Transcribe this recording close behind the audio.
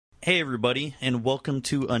Hey everybody, and welcome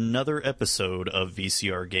to another episode of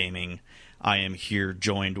VCR Gaming. I am here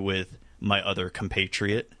joined with my other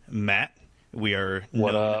compatriot, Matt. We are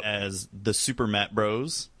What known up? as the Super Matt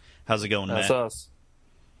Bros. How's it going, That's Matt? us.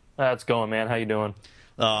 That's going, man. How you doing?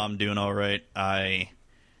 I'm doing all right. I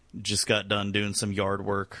just got done doing some yard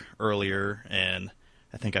work earlier, and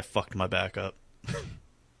I think I fucked my back up.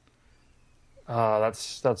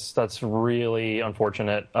 That's really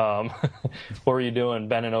unfortunate. What were you doing?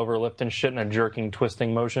 Bending over, lifting shit in a jerking,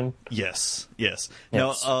 twisting motion? Yes. No,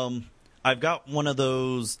 Yes. I've got one of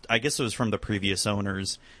those. I guess it was from the previous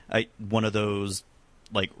owners. One of those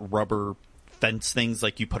like rubber fence things,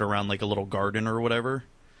 like you put around like a little garden or whatever.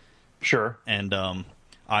 Sure. And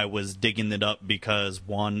I was digging it up because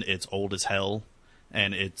one, it's old as hell,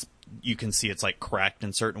 and you can see it's like cracked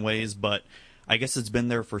in certain ways, but I guess it's been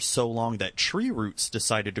there for so long that tree roots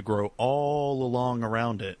decided to grow all along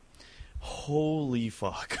around it. Holy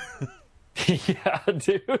fuck. Yeah,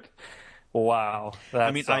 dude. Wow.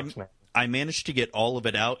 That sucks, man. I managed to get all of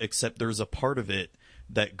it out, except there's a part of it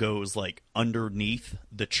that goes like underneath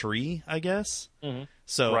the tree, I guess. Mm-hmm.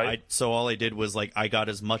 So Right. so all I did was like I got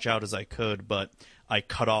as much out as I could, but I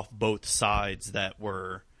cut off both sides that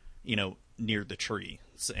were, near the tree,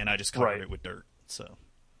 and I just covered Right. it with dirt. So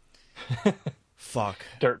fuck.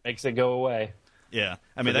 Dirt makes it go away. Yeah.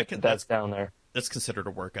 I mean That's down there. that's considered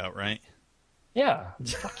a workout, right? Yeah.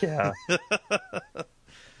 Fuck yeah.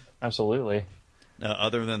 Absolutely.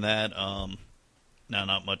 Other than that, no,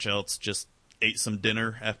 not much else. Just ate some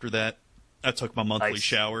dinner after that. I took my monthly Nice.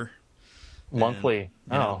 shower. Monthly.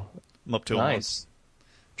 Yeah. Oh, I'm up to nice.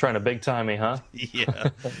 Trying to big time me, huh? a month. Yeah.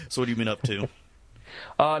 So what have you been up to?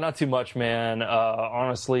 Not too much, man.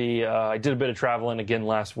 Honestly, I did a bit of traveling again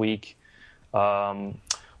last week.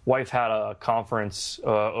 Wife had a conference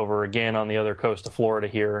over again on the other coast of Florida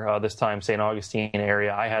here, this time St. Augustine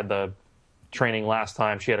area. I had the training last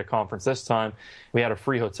time. She had a conference this time. We had a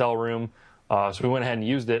free hotel room, so we went ahead and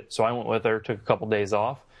used it. So I went with her, took a couple days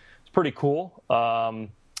off. It's pretty cool.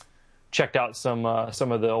 Checked out some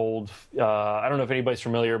of the old. I don't know if anybody's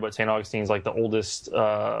familiar, but St. Augustine's like the oldest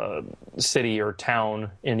city or town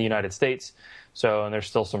in the United States. So, and there's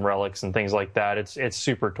still some relics and things like that. It's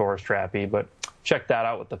super tourist trappy, but check that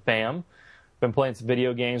out with the fam. Been playing some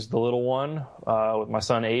video games with the little one, with my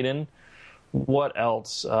son Aiden. What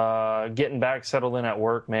else? Getting back settled in at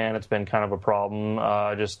work, man. It's been kind of a problem.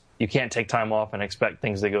 Just you can't take time off and expect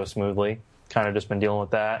things to go smoothly. Kind of just been dealing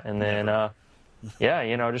with that, and then.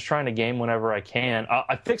 Yeah, just trying to game whenever I can.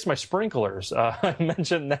 I fixed my sprinklers. I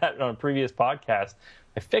mentioned that on a previous podcast.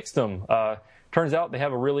 I fixed them. Turns out they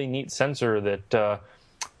have a really neat sensor that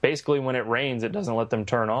basically when it rains, it doesn't let them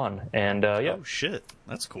turn on. And yeah, Oh shit,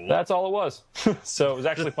 that's cool. that's all it was. So it was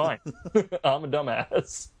actually fine. I'm a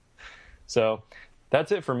dumbass. So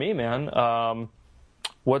that's it for me, man.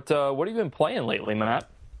 What have you been playing lately, Matt?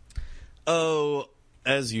 Oh,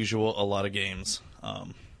 as usual, a lot of games.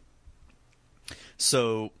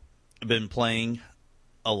 So I've been playing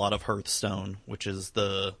a lot of Hearthstone, which is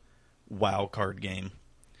the WoW card game.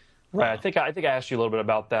 Right. I think I asked you a little bit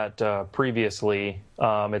about that previously.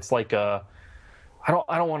 It's like I don't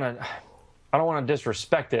want to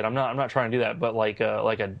disrespect it. I'm not trying to do that, but like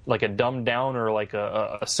a dumbed down or like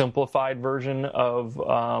a simplified version of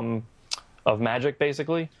Magic,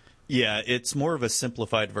 basically. Yeah, it's more of a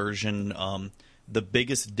simplified version. The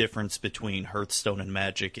biggest difference between Hearthstone and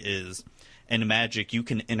Magic is, in Magic, you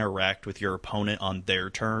can interact with your opponent on their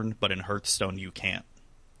turn, but in Hearthstone, you can't.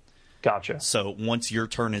 Gotcha. So once your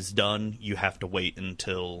turn is done, you have to wait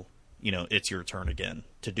until, it's your turn again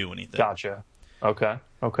to do anything. Gotcha. Okay.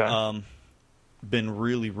 Been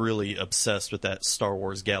really, really obsessed with that Star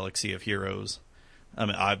Wars Galaxy of Heroes. I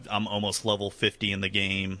mean, I'm almost level 50 in the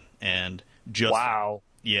game, and just... Wow.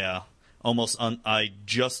 Yeah. I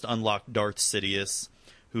just unlocked Darth Sidious,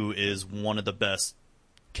 who is one of the best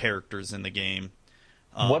characters in the game.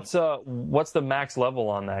 What's the max level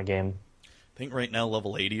on that game? I think right now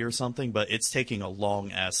level 80 or something, but it's taking a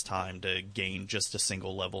long ass time to gain just a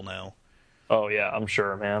single level now. Oh yeah, I'm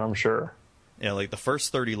sure, man. I'm sure. Yeah, like the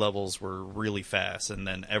first 30 levels were really fast, and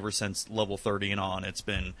then ever since level 30 and on, it's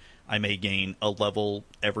been, I may gain a level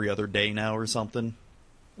every other day now or something.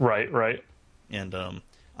 Right. And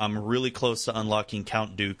I'm really close to unlocking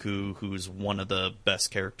Count Dooku, who's one of the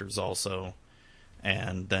best characters also,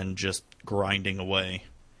 and then just grinding away.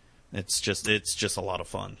 It's just a lot of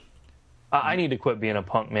fun. I need to quit being a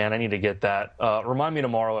punk, man. I need to get that. Remind me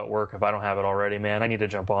tomorrow at work if I don't have it already, man. I need to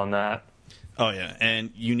jump on that. Oh yeah,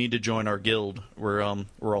 and you need to join our guild. We're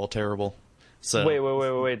all terrible. So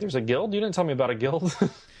Wait. There's a guild? You didn't tell me about a guild.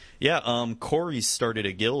 Yeah, Corey started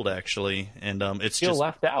a guild actually, and it's Feel just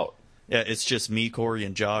left out. yeah, it's just me, Corey,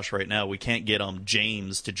 and Josh right now. We can't get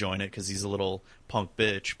James to join it because he's a little punk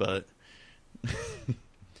bitch. But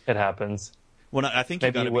It happens. when I think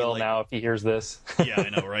Maybe you he got to will be now if he hears this. yeah, I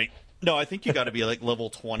know, right? No, I think you got to be like level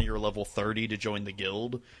 20 or level 30 to join the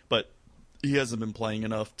guild, but he hasn't been playing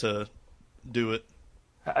enough to do it.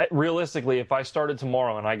 Realistically, if I started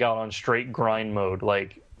tomorrow and I got on straight grind mode,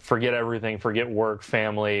 like forget everything, forget work,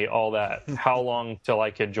 family, all that, how long till I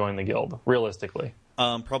could join the guild? Realistically.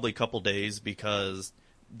 Probably a couple days because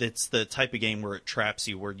it's the type of game where it traps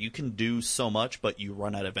you, where you can do so much, but you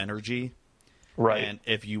run out of energy. Right. And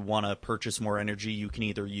if you want to purchase more energy, you can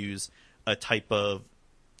either use a type of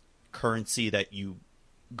currency that you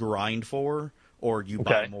grind for, or you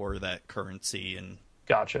buy more of that currency. And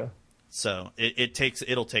Gotcha. so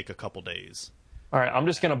it'll take a couple days. All right, I'm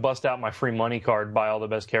just gonna bust out my free money card, buy all the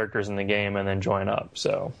best characters in the game, and then join up.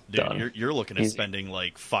 So, Dude, done. you're looking at Easy. spending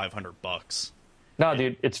like $500. No,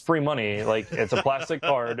 dude, it's free money. Like it's a plastic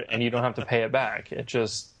card, and you don't have to pay it back. It's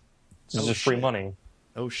just free shit. money.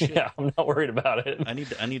 Oh shit! Yeah, I'm not worried about it. I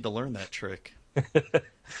need to learn that trick.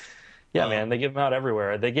 Yeah, man, they give them out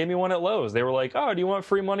everywhere. They gave me one at Lowe's. They were like, "Oh, do you want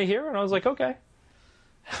free money here?" And I was like, "Okay."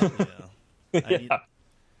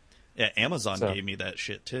 Yeah. Amazon So- gave me that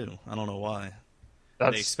shit too. I don't know why.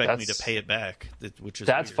 That's, They expect me to pay it back, which is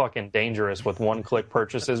That's weird. fucking dangerous with one-click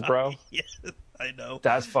purchases, bro. Yeah, I know.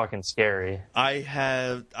 That's fucking scary.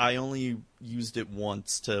 I only used it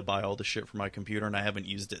once to buy all the shit for my computer, and I haven't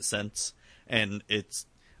used it since. And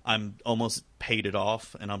I'm almost paid it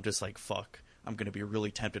off, and I'm just like, fuck. I'm gonna be really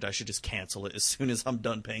tempted. I should just cancel it as soon as I'm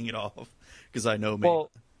done paying it off, because I know me. Well,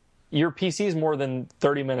 your PC is more than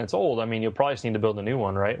 30 minutes old. I mean, you'll probably just need to build a new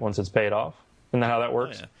one, right? Once it's paid off. Isn't that how that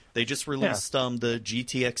works? Yeah. They just released the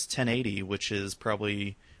GTX 1080, which is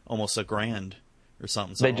probably almost $1,000 or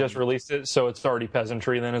something. So They just released it, so it's already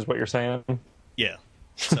peasantry. Then is what you're saying? yeah.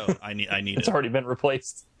 So I need It's it. already been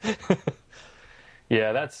replaced.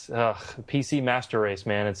 Yeah, that's PC Master Race,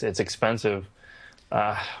 man. It's expensive.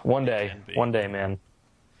 One day, can be. man.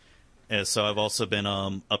 Yeah, so I've also been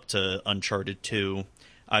up to Uncharted 2.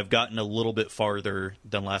 I've gotten a little bit farther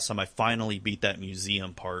than last time. I finally beat that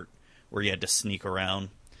museum part where you had to sneak around,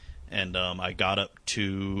 and I got up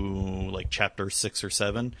to like chapter 6 or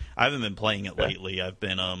 7. I haven't been playing it lately. I've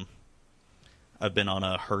been on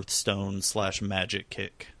a Hearthstone / Magic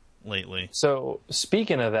kick lately. So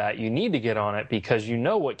speaking of that, you need to get on it because you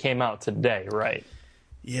know what came out today, right?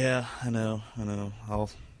 Yeah, I know.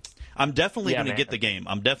 I'm definitely Yeah, going to man. get the game.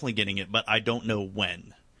 I'm definitely getting it, but I don't know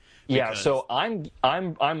when. Yeah, Because- so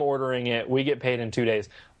I'm ordering it. We get paid in 2 days.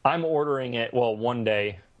 I'm ordering it. Well, one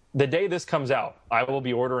day. The day this comes out, I will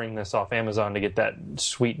be ordering this off Amazon to get that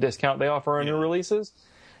sweet discount they offer on new releases,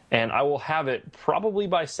 and I will have it probably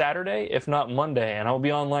by Saturday, if not Monday, and I'll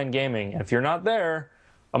be online gaming. If you're not there,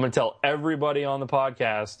 I'm going to tell everybody on the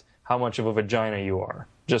podcast how much of a vagina you are.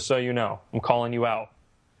 Just so you know, I'm calling you out.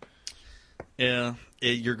 Yeah,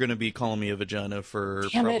 you're going to be calling me a vagina for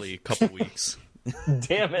Damn probably it. a couple weeks.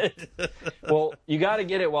 Damn it. Well, you got to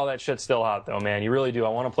get it while that shit's still hot, though, man. You really do. I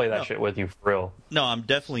want to play that shit with you for real. No, I'm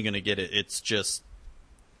definitely going to get it. It's just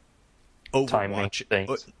Timing Overwatch.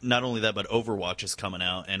 things. Not only that, but Overwatch is coming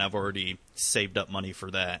out, and I've already saved up money for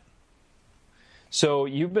that. So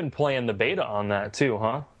you've been playing the beta on that too,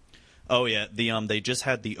 huh? Oh yeah, they just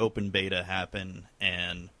had the open beta happen,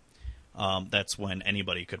 and that's when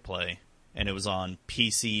anybody could play, and it was on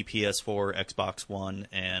PC, PS4, Xbox One,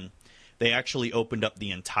 and they actually opened up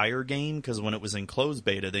the entire game because when it was in closed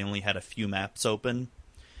beta, they only had a few maps open.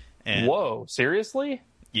 And Whoa, seriously?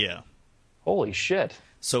 yeah. Holy shit.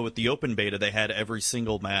 So with the open beta, they had every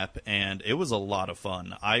single map, and it was a lot of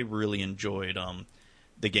fun. I really enjoyed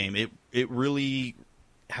the game. It really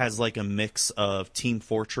has like a mix of Team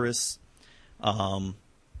Fortress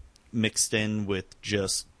mixed in with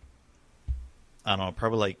just, I don't know,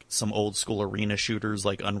 probably like some old school arena shooters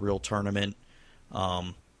like Unreal Tournament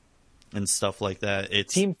and stuff like that.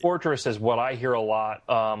 It's Team Fortress is what I hear a lot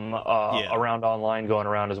around online going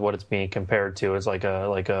around is what it's being compared to. It's like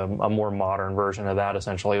a more modern version of that,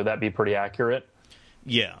 essentially. Would that be pretty accurate?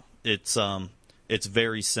 Yeah, it's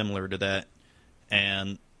very similar to that,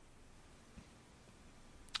 and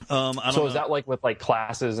I don't So know. is that like with like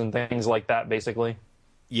classes and things like that, basically?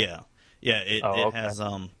 Yeah. It okay. has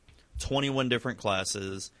 21 different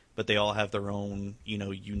classes, but they all have their own,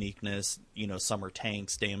 uniqueness. Some are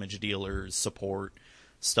tanks, damage dealers, support,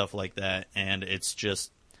 stuff like that, and it's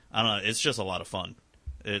just, I don't know, it's just a lot of fun.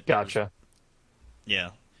 Gotcha. Yeah.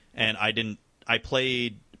 And I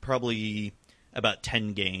played probably about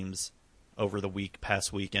 10 games over the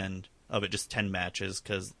past weekend. of it, just 10 matches,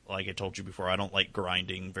 because, like I told you before, I don't like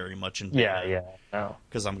grinding very much in Yeah, beta. yeah, no.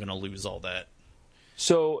 Because I'm going to lose all that.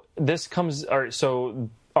 So this comes.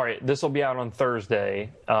 All right. This will be out on Thursday.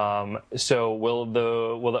 So will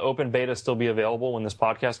the open beta still be available when this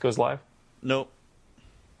podcast goes live? Nope.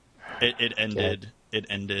 It ended. It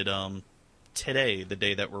ended today, the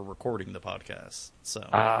day that we're recording the podcast. So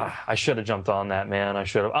I should have jumped on that, man. I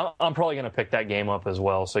should have. I'm probably going to pick that game up as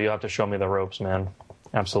well. So you have to show me the ropes, man.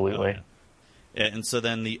 Absolutely. Oh, yeah. And so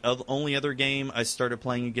then the only other game I started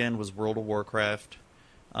playing again was World of Warcraft.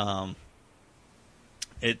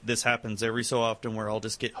 This happens every so often where I'll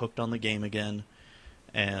just get hooked on the game again,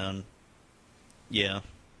 and yeah,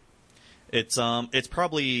 it's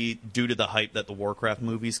probably due to the hype that the Warcraft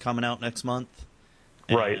movie's coming out next month,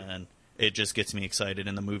 Right. And it just gets me excited,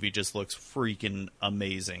 and the movie just looks freaking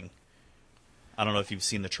amazing. I don't know if you've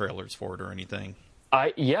seen the trailers for it or anything.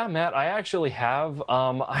 Yeah, Matt, I actually have.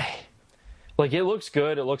 It looks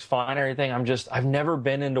good, it looks fine, everything. I've never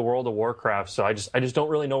been into World of Warcraft, so I just don't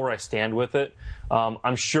really know where I stand with it.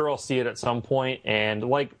 I'm sure I'll see it at some point, and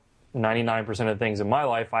like 99% of things in my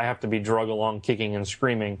life, I have to be drug along kicking and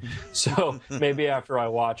screaming. So maybe after I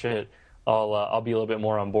watch it, I'll be a little bit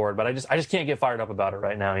more on board. But I just can't get fired up about it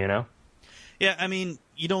right now, you know? Yeah, I mean,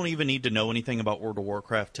 you don't even need to know anything about World of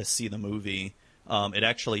Warcraft to see the movie. It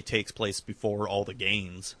actually takes place before all the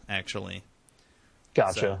games, actually.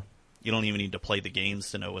 Gotcha. So you don't even need to play the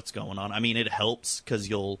games to know what's going on. I mean, it helps because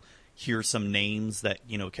you'll hear some names that,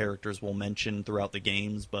 characters will mention throughout the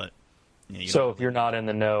games, but... So if you're not in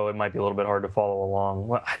the know, it might be a little bit hard to follow along.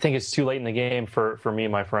 Well, I think it's too late in the game for me,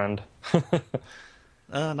 my friend.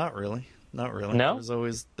 Not really. Not really. No?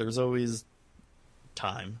 There's always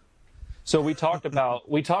time. So we talked about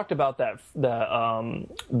that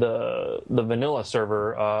the vanilla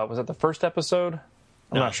server. Was that the first episode?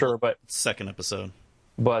 I'm not sure, but second episode.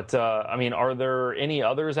 But I mean, are there any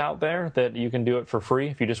others out there that you can do it for free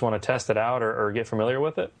if you just want to test it out or get familiar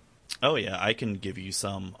with it? Oh yeah, I can give you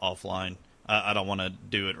some offline. I don't want to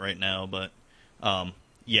do it right now, but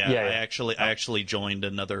yeah. I actually joined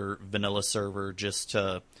another vanilla server just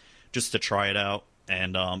to try it out,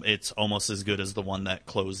 and it's almost as good as the one that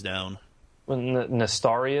closed down.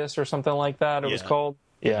 Nestarius or something like that. It was called.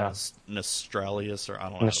 Yeah, Nestralius, or I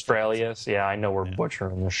don't know. Nestralius. Yeah, I know we're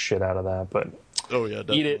butchering the shit out of that, but oh yeah,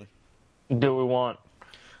 definitely. Eat it. Do what we want.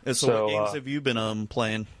 And so what games have you been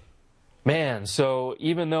playing? Man, so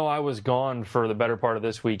even though I was gone for the better part of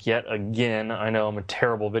this week yet again, I know I'm a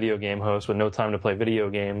terrible video game host with no time to play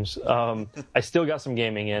video games. I still got some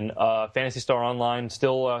gaming in. Phantasy Star Online,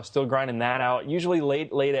 still grinding that out. Usually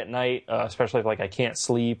late at night, especially if I can't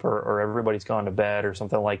sleep or everybody's gone to bed or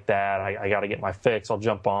something like that. I got to get my fix. I'll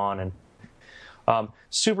jump on and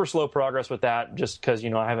super slow progress with that just because,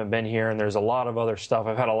 I haven't been here and there's a lot of other stuff.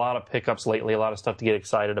 I've had a lot of pickups lately, a lot of stuff to get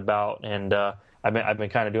excited about, and I've been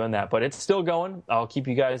kind of doing that, but it's still going. I'll keep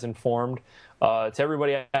you guys informed. To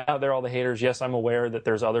everybody out there, all the haters, yes, I'm aware that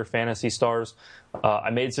there's other Phantasy Stars. I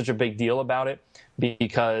made such a big deal about it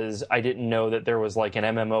because I didn't know that there was like an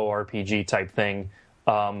MMORPG type thing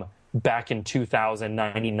back in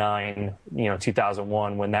 2099,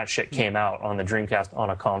 2001, when that shit came out on the Dreamcast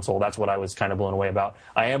on a console. That's what I was kind of blown away about.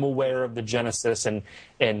 I am aware of the Genesis and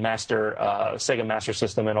Sega Master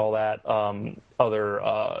System and all that other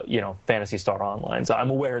Phantasy Star Online. So I'm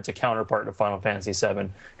aware it's a counterpart to Final Fantasy VII.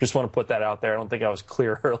 Just want to put that out there. I don't think I was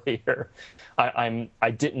clear earlier.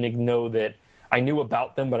 I didn't know that. I knew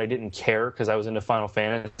about them, but I didn't care because I was into Final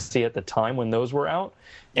Fantasy at the time when those were out.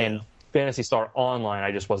 Yeah. And Phantasy Star Online,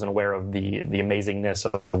 I just wasn't aware of the amazingness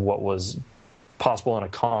of what was possible on a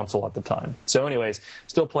console at the time. So anyways,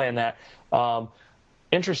 still playing that.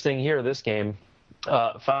 Interesting here, this game,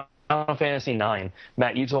 Final Fantasy IX.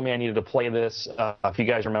 Matt, you told me I needed to play this. If you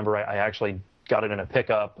guys remember, I actually got it in a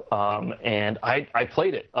pickup, and I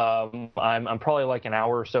played it. I'm probably like an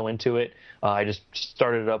hour or so into it. I just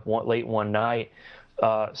started it up late one night.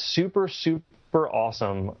 Super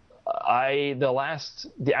awesome.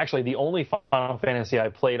 The only Final Fantasy I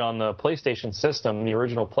played on the PlayStation system, the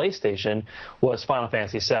original PlayStation, was Final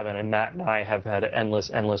Fantasy VII, and Matt and I have had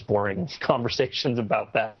endless boring conversations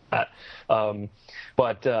about that.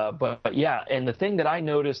 But yeah, and the thing that I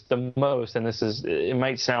noticed the most, and it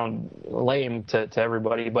might sound lame to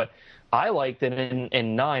everybody, but I liked it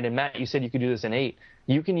in 9, and Matt, you said you could do this in 8.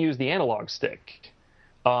 You can use the analog stick.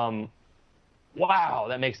 Wow,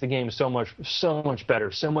 that makes the game so much better,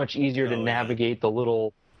 so much easier to navigate the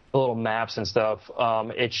little maps and stuff.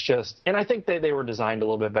 It's just, and I think they were designed a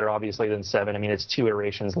little bit better, obviously, than 7. I mean, it's 2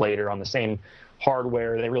 iterations later on the same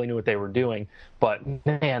hardware. They really knew what they were doing. But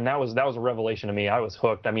man, that was a revelation to me. I was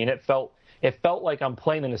hooked. I mean, it felt it felt like I'm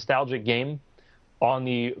playing the nostalgic game on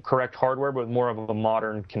the correct hardware, but more of a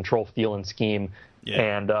modern control, feel, and scheme. Yeah.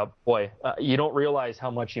 And boy, you don't realize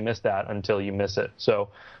how much you miss that until you miss it. So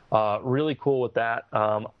really cool with that.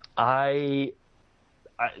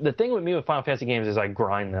 The thing with me with Final Fantasy games is I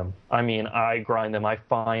grind them. I mean, I grind them. I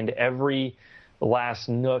find every last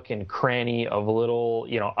nook and cranny of little,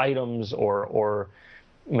 items or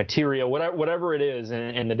material, whatever it is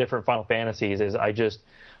in the different Final Fantasies.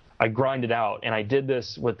 I grind it out, and I did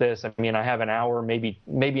this with this. I mean, I have an hour, maybe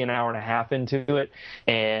an hour and a half into it,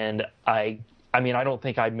 and I don't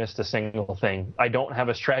think I missed a single thing. I don't have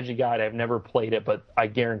a strategy guide. I've never played it, but I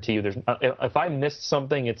guarantee you, if I missed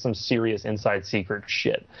something, it's some serious inside secret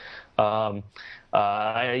shit. I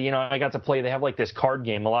got to play. They have like this card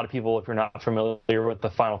game. A lot of people, if you're not familiar with the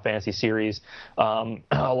Final Fantasy series, a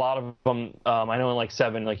lot of them, I know in like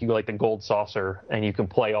 7, like you go like the Gold Saucer, and you can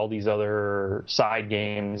play all these other side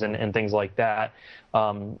games and things like that.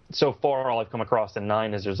 So far, all I've come across in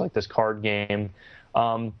 9 is there's like this card game.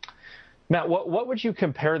 Matt, what would you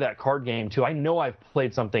compare that card game to? I know I've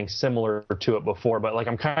played something similar to it before, but like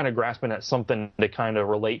I'm kind of grasping at something to kind of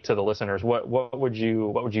relate to the listeners. What would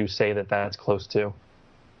you say that's close to?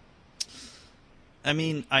 I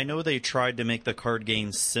mean, I know they tried to make the card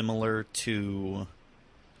game similar to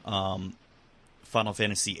Final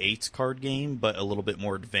Fantasy VIII's card game, but a little bit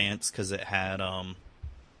more advanced because it had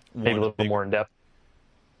maybe a little bit more in depth.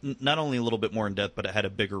 Not only a little bit more in depth, but it had a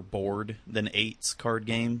bigger board than VIII's card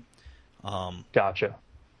game. Gotcha.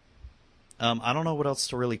 I don't know what else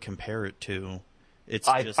to really compare it to. It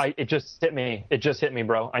just hit me. It just hit me,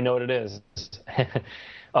 bro. I know what it is.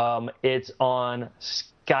 It's on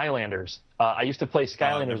Skylanders. I used to play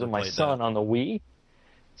Skylanders with my son on the Wii.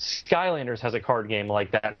 Skylanders has a card game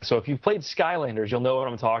like that. So if you've played Skylanders, you'll know what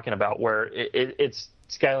I'm talking about. Where it's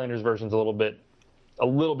Skylanders version's a little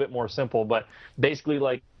bit more simple, but basically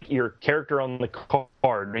like your character on the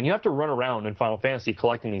card, and you have to run around in Final Fantasy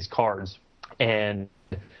collecting these cards. And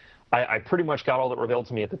I pretty much got all that were available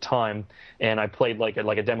to me at the time, and I played like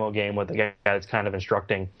a demo game with the guy that's kind of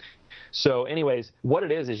instructing. So anyways, what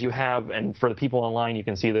it is you have, and for the people online, you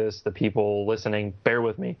can see this, the people listening, bear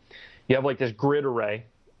with me. You have like this grid array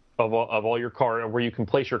of all your cards, where you can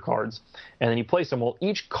place your cards, and then you place them. Well,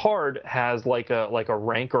 each card has like a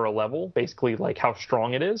rank or a level, basically like how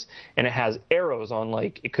strong it is, and it has arrows on,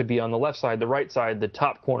 like it could be on the left side, the right side, the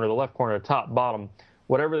top corner, the left corner, the top, bottom,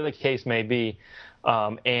 whatever the case may be.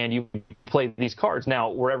 And you play these cards.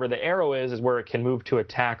 Now, wherever the arrow is where it can move to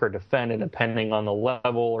attack or defend, and depending on the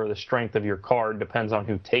level or the strength of your card, depends on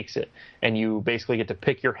who takes it. And you basically get to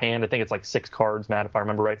pick your hand. I think it's like 6 cards, Matt, if I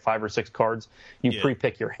remember right, 5 or 6 cards. You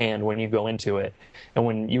pre-pick your hand when you go into it. And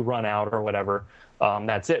when you run out or whatever,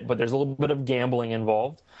 that's it. But there's a little bit of gambling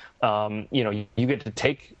involved. You get to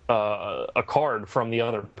take a card from the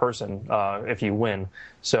other person if you win.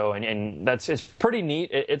 So, and it's pretty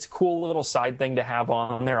neat. It's a cool little side thing to have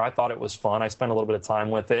on there. I thought it was fun. I spent a little bit of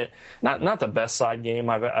time with it. Not the best side game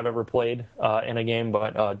I've ever played in a game,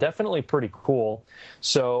 but definitely pretty cool.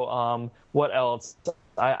 So, what else?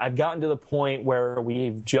 I've gotten to the point where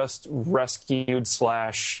we've just rescued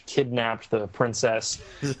 / kidnapped the princess,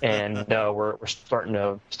 and we're starting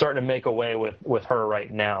to make away with her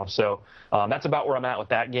right now. So that's about where I'm at with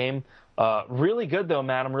that game. Really good though,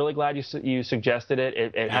 Matt. I'm really glad you suggested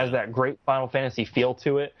it. It has that great Final Fantasy feel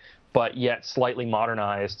to it, but yet slightly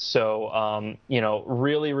modernized. So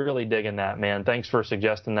really, really digging that, man. Thanks for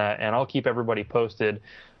suggesting that, and I'll keep everybody posted.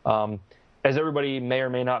 As everybody may or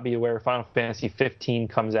may not be aware, Final Fantasy 15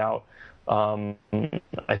 comes out, I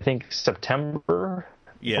think September,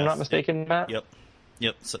 if I'm not mistaken, Matt?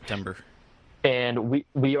 Yep, September. And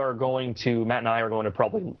we are going to, Matt and I are going to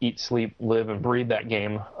probably eat, sleep, live, and breathe that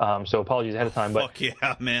game. So apologies ahead of time. But fuck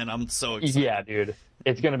yeah, man, I'm so excited. Yeah, dude.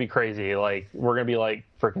 It's going to be crazy. Like, we're going to be like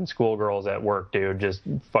freaking schoolgirls at work, dude. Just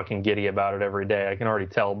fucking giddy about it every day. I can already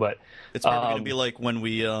tell. But it's probably going to be like when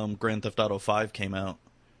we Grand Theft Auto 5 came out.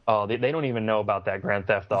 Oh, they don't even know about that Grand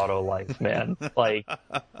Theft Auto life, man. Like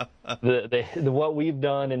the what we've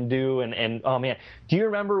done and do, and oh man, do you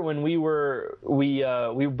remember when we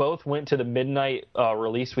both went to the midnight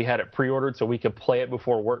release? We had it pre-ordered so we could play it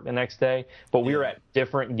before work the next day, but we were at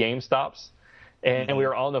different GameStops, and we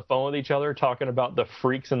were on the phone with each other talking about the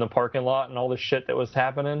freaks in the parking lot and all the shit that was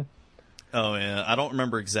happening. Oh yeah, I don't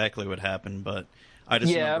remember exactly what happened, but I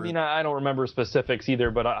just remember... I mean, I don't remember specifics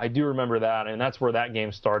either, but I do remember that, and that's where that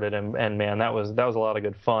game started, and man, that was a lot of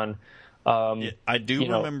good fun. I do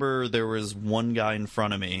remember there was one guy in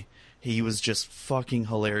front of me. He was just fucking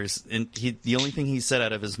hilarious, and the only thing he said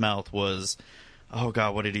out of his mouth was, "Oh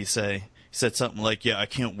God, what did he say?" said something like, "Yeah, I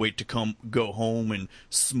can't wait to go home and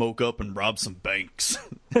smoke up and rob some banks."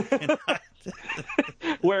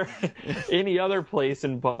 Where any other place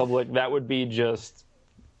in public, that would be just,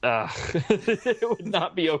 it would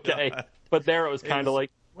not be okay. But there it was kind of like,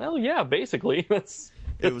 well, yeah, basically.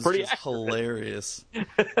 It was pretty just accurate. hilarious.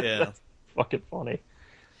 Yeah. Fucking funny.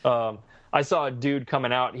 I saw a dude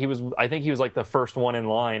coming out. I think he was like the first one in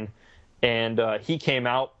line, and he came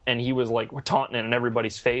out and he was like taunting it in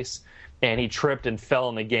everybody's face, and he tripped and fell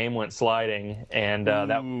and the game went sliding. And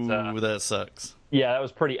that sucks. Yeah, that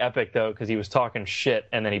was pretty epic though, because he was talking shit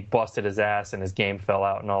and then he busted his ass and his game fell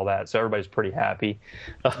out and all that. So everybody's pretty happy.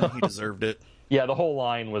 He deserved it. Yeah, the whole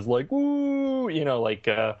line was like, "Woo!" Like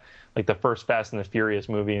the first Fast and the Furious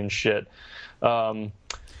movie and shit. Before.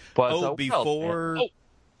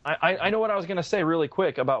 I know what I was going to say really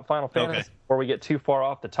quick about Final Fantasy before we get too far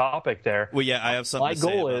off the topic there. Well, yeah, I have something to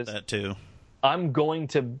say about that too. I'm going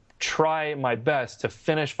to try my best to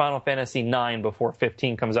finish Final Fantasy IX before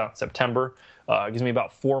 15 comes out in September. It gives me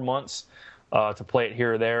about 4 months to play it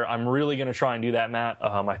here or there. I'm really going to try and do that, Matt.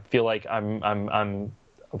 I feel like I'm a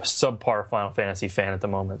subpar Final Fantasy fan at the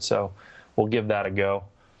moment, so we'll give that a go.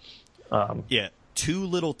 Yeah, 2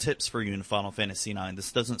 little tips for you in Final Fantasy IX.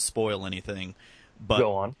 This doesn't spoil anything, but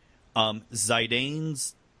go on.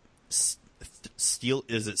 Zidane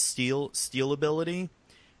steel ability?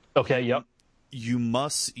 Okay, yep. You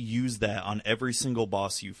must use that on every single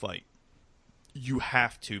boss you fight. You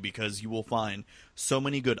have to, because you will find so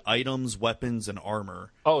many good items, weapons, and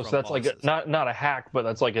armor. Oh, so that's bosses. Like not a hack, but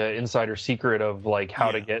that's like an insider secret of like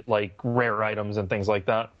how to get like rare items and things like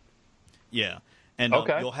that. Yeah, and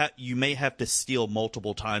you may have to steal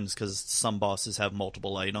multiple times because some bosses have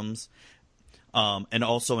multiple items. And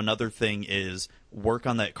also another thing is work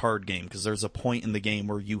on that card game, because there's a point in the game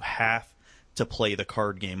where you have to play the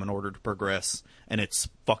card game in order to progress, and it's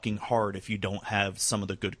fucking hard if you don't have some of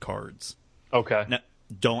the good cards. Okay. Now,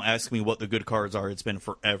 don't ask me what the good cards are. It's been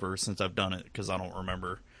forever since I've done it because I don't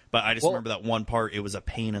remember. But I just remember that one part. It was a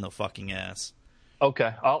pain in the fucking ass.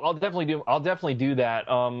 Okay, I'll definitely do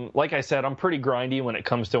that. Like I said, I'm pretty grindy when it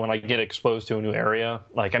comes to when I get exposed to a new area.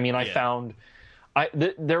 Like, I mean, I found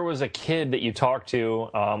there was a kid that you talked to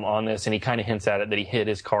on this, and he kind of hints at it that he hid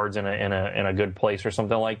his cards in a good place or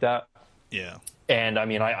something like that. Yeah. And I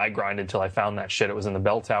mean, I grinded till I found that shit. It was in the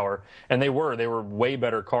bell tower, and they were way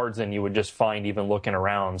better cards than you would just find even looking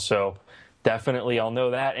around. So definitely, I'll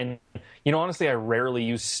know that. And honestly, I rarely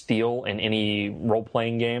use steel in any role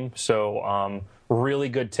playing game. So really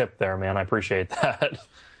good tip there, man. I appreciate that.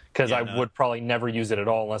 Because I would probably never use it at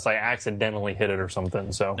all unless I accidentally hit it or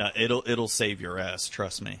something. So no, it'll save your ass.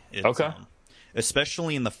 Trust me. Okay.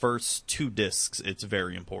 Especially in the first 2 discs, it's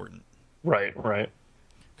very important. Right.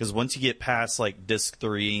 Because once you get past like disc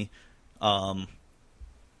 3, I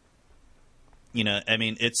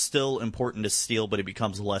mean, it's still important to steal, but it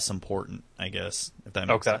becomes less important, I guess, if that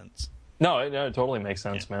makes sense. No, it totally makes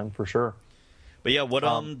sense, man, for sure. But yeah,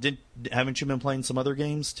 haven't you been playing some other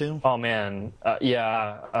games too? Oh man,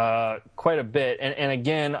 quite a bit. And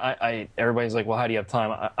again, everybody's like, well, how do you have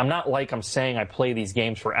time? I'm not like I'm saying I play these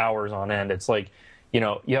games for hours on end. It's like, you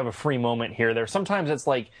have a free moment here or there. Sometimes it's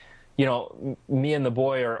like, me and the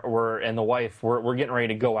boy and the wife, we're getting ready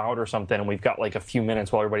to go out or something, and we've got like a few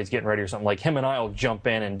minutes while everybody's getting ready or something. Like him and I will jump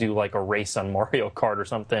in and do like a race on Mario Kart or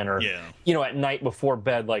something, or at night before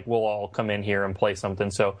bed, like we'll all come in here and play something.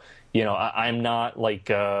 So I'm not like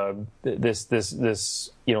this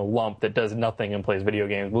lump that does nothing and plays video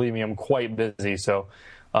games. Believe me, I'm quite busy. So,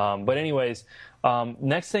 but anyways.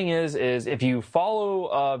 Next thing is if you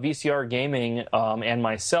follow VCR Gaming and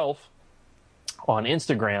myself on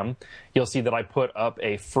Instagram, you'll see that I put up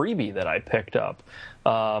a freebie that I picked up.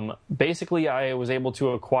 Basically, I was able to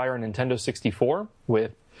acquire a Nintendo 64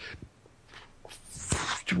 with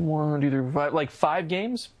 5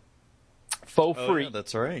 games for free. Yeah,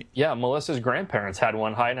 that's right. Yeah, Melissa's grandparents had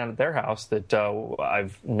one hiding out at their house that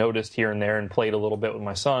I've noticed here and there and played a little bit with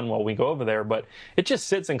my son while we go over there. But it just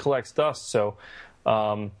sits and collects dust. So,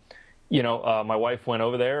 my wife went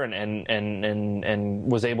over there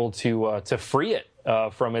and was able to free it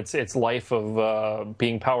from its life of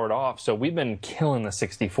being powered off. So we've been killing the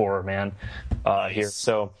 64, man, nice. Here.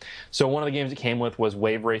 So one of the games it came with was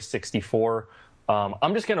Wave Race 64.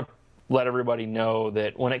 I'm just gonna let everybody know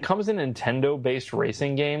that when it comes to Nintendo-based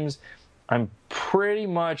racing games, I'm pretty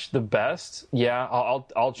much the best. Yeah,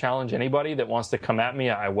 I'll challenge anybody that wants to come at me.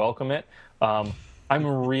 I welcome it. I'm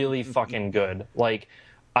really fucking good. Like,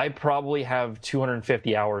 I probably have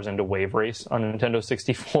 250 hours into Wave Race on Nintendo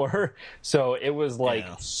 64, so it was like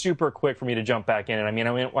super quick for me to jump back in. And I mean,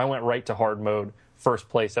 I went right to hard mode first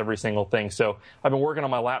place every single thing. So I've been working on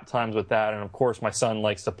my lap times with that, and of course my son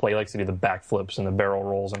likes to do the backflips and the barrel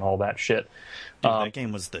rolls and all that shit. Dude, that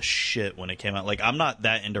game was the shit when it came out. Like, I'm not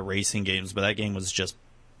that into racing games, but that game was just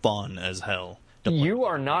fun as hell. You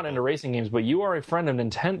are not into racing games, but you are a friend of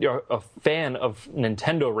Nintendo, a fan of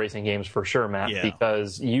Nintendo racing games for sure, Matt,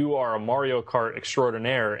 because you are a Mario Kart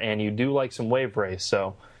extraordinaire and you do like some Wave Race,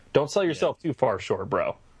 so don't sell yourself too far short,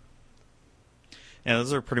 bro. Yeah,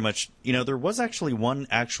 those are pretty much... there was actually one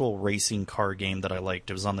actual racing car game that I liked.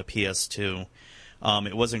 It was on the PS2.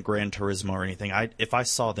 It wasn't Gran Turismo or anything. If I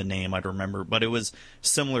saw the name, I'd remember. But it was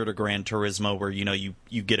similar to Gran Turismo where,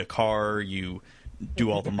 you get a car, you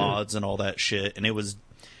do all the mods and all that shit. And it was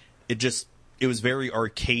very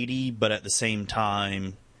arcadey, but at the same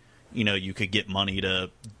time, you could get money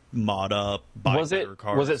to mod up, buy better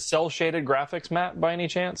cars. Was it cel-shaded graphics, Matt, by any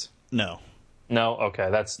chance? No. No? Okay.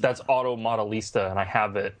 That's Auto Modelista, and I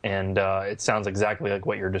have it, and it sounds exactly like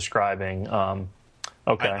what you're describing.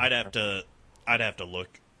 Okay. I'd have to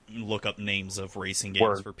look up names of racing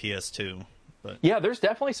games for PS2. But yeah, there's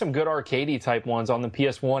definitely some good arcadey type ones on the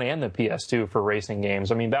PS1 and the PS2 for racing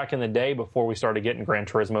games. I mean, back in the day before we started getting Gran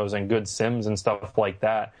Turismos and good sims and stuff like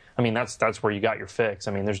that, I mean, that's where you got your fix.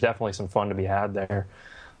 I mean, there's definitely some fun to be had there.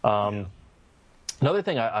 Another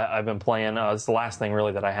thing I've been playing, this is the last thing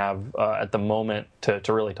really that I have at the moment to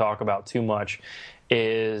really talk about too much,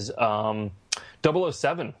 is 007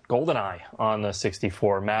 GoldenEye on the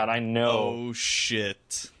 64. Matt, I know... Oh,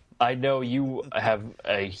 shit. I know you have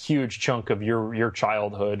a huge chunk of your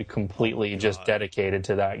childhood completely just dedicated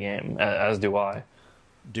to that game, as do I.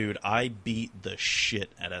 Dude, I beat the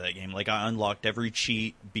shit out of that game. Like, I unlocked every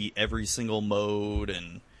cheat, beat every single mode,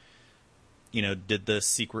 and... did the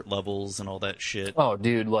secret levels and all that shit. Oh,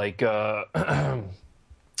 dude, like,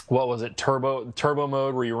 what was it? Turbo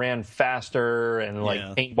mode where you ran faster and like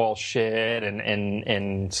paintball shit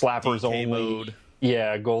and slappers DK only. Mode.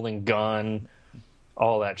 Yeah, golden gun,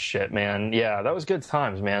 all that shit, man. Yeah, that was good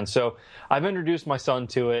times, man. So I've introduced my son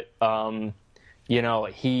to it.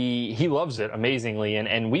 He loves it amazingly,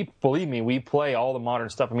 and believe me, we play all the modern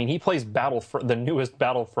stuff. I mean, he plays the newest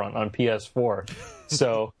Battlefront on PS4.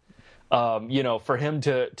 So. For him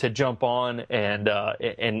to jump on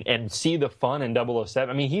and see the fun in 007.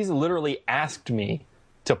 I mean, he's literally asked me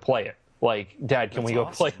to play it. Like, Dad, can we go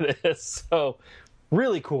play this? So,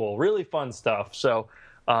 really cool, really fun stuff. So,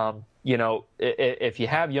 if you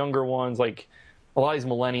have younger ones, like a lot of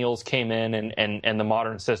these millennials came in and the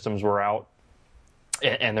modern systems were out,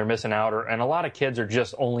 and they're missing out, and a lot of kids are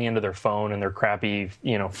just only into their phone and their crappy,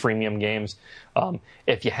 freemium games.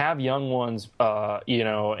 If you have young ones, and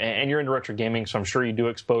you're into retro gaming, so I'm sure you do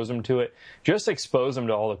expose them to it. Just expose them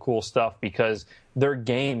to all the cool stuff because they're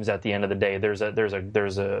games. At the end of the day, there's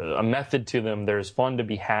a method to them. There's fun to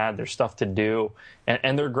be had. There's stuff to do,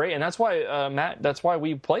 and they're great. And that's why Matt. That's why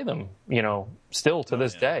we play them. Still to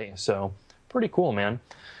this day. So pretty cool, man.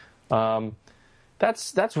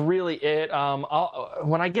 That's really it.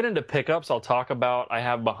 When I get into pickups, I'll talk about. I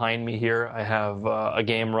have behind me here. I have a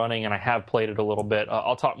game running, and I have played it a little bit.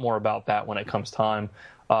 I'll talk more about that when it comes time.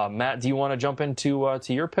 Matt, do you want to jump into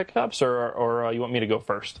to your pickups, or you want me to go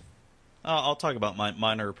first? I'll talk about mine.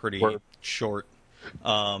 Mine are pretty short.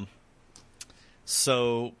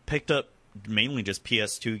 So picked up mainly just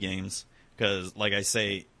PS2 games because, like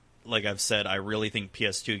I've said, I really think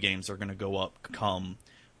PS2 games are going to go up come.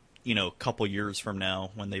 A couple years from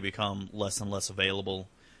now when they become less and less available.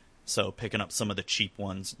 So picking up some of the cheap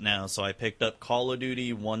ones now. So I picked up Call of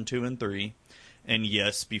Duty 1, 2, and 3. And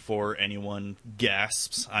yes, before anyone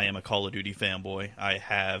gasps, I am a Call of Duty fanboy. I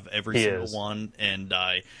have every single one, and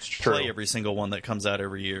I play every single one that comes out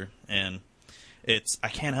every year. And I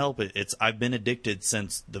can't help it. I've been addicted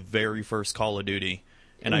since the very first Call of Duty.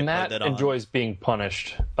 And Matt enjoys being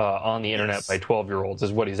punished on the internet by 12-year-olds,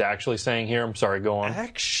 is what he's actually saying here. I'm sorry, go on.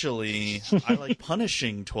 Actually, I like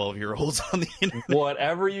punishing 12-year-olds on the internet.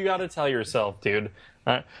 Whatever you got to tell yourself, dude.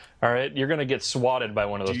 All right, you're going to get swatted by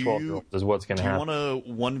one of those 12-year-olds is what's going to happen. Do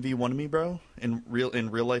you want to 1v1 me, bro, in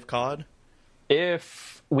real-life COD?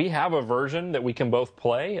 If we have a version that we can both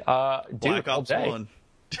play, dude, Black Ops all day. 1.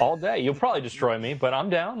 All day. You'll probably destroy me, but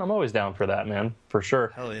I'm down. I'm always down for that, man, for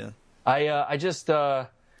sure. Hell yeah. I just got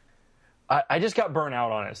burnt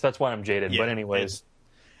out on it, so that's why I'm jaded. But anyways,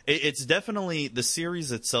 it's definitely the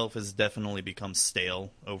series itself has definitely become stale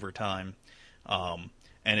over time, and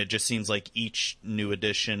it just seems like each new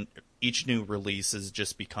release has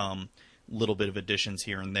just become a little bit of additions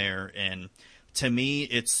here and there. And to me,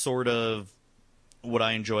 it's sort of what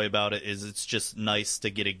I enjoy about it is it's just nice to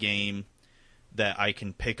get a game that I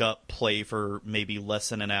can pick up, play for maybe less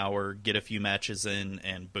than an hour, get a few matches in,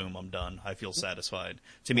 and boom, I'm done. I feel satisfied.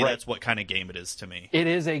 To me, that's what kind of game it is to me. It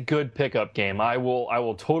is a good pickup game. I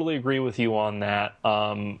will totally agree with you on that.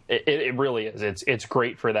 It really is. It's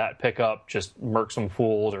great for that pickup. Just murk some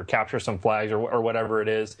fools or capture some flags or whatever it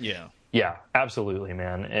is. Yeah. Yeah, absolutely,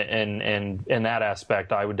 man. And in that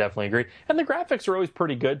aspect, I would definitely agree. And the graphics are always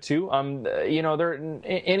pretty good too. You know,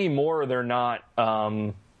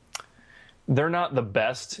 they're not the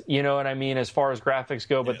best, you know what I mean, as far as graphics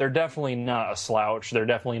go, but they're definitely not a slouch. They're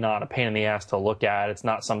definitely not a pain in the ass to look at. It's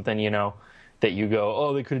not something, you know, that you go,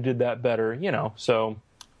 oh, they could have did that better, you know. So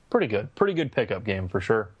pretty good pickup game for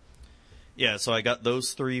sure. Yeah, so I got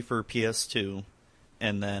those 3 for PS2,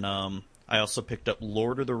 and then I also picked up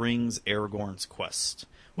Lord of the Rings Aragorn's Quest,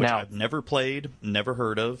 which I've never played, never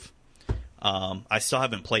heard of. I still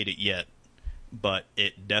haven't played it yet, but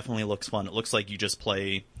it definitely looks fun. It looks like you just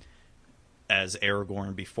play as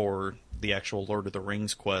Aragorn before the actual Lord of the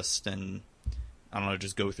Rings quest, and I don't know,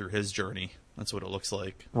 just go through his journey. That's what it looks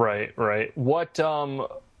like. Right. What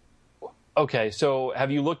okay, so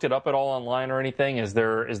have you looked it up at all online or anything? Is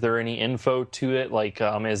there any info to it? Like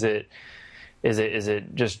is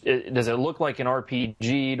it just does it look like an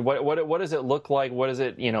RPG? What does it look like? What is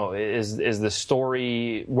it, you know, is the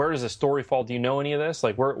story, where does the story fall? Do you know any of this?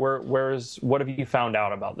 Like what have you found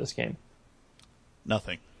out about this game?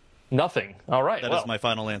 Nothing. All right. That is my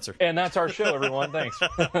final answer. And that's our show, everyone. Thanks.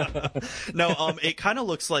 No, it kind of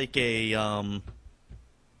looks like a,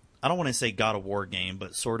 I don't want to say God of War game,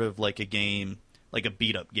 but sort of like a game, like a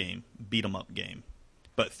beat 'em up game,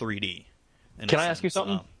 but 3D. Can I ask you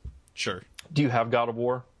something? Sure. Do you have God of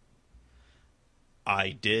War?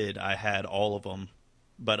 I did. I had all of them,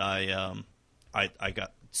 but I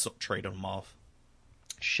got traded them off.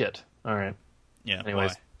 Shit. All right. Yeah.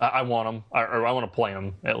 Anyways. Why? I want them, or I want to play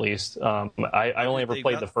them at least. I only ever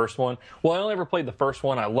played the first one. Well, I only ever played the first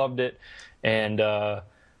one. I loved it, and I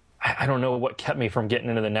don't know what kept me from getting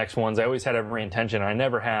into the next ones. I always had every intention. I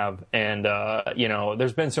never have, and you know,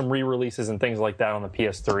 there's been some re-releases and things like that on the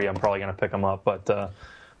PS3. I'm probably going to pick them up, but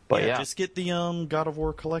yeah, just get the God of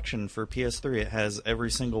War collection for PS3. It has every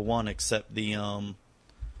single one except the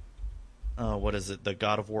what is it? The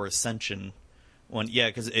God of War Ascension one. Yeah,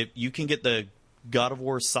 because you can get the God of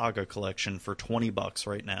War Saga collection for $20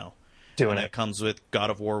 right now. It comes with God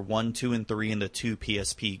of War 1, 2, and 3 and the 2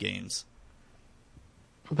 PSP games.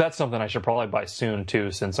 That's something I should probably buy soon too,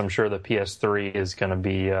 since I'm sure the PS3 is going to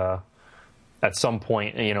be at some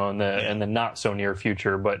point, you know, in the not so near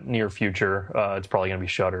future, but near future, it's probably going to be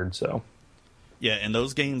shuttered. So yeah, and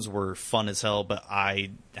those games were fun as hell, but I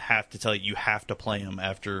have to tell you have to play them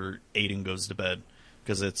after Aiden goes to bed.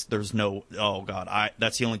 Because that's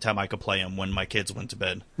the only time I could play them, when my kids went to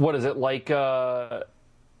bed. What is it like?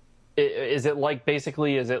 Is it like what's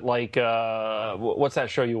that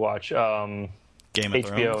show you watch? Game of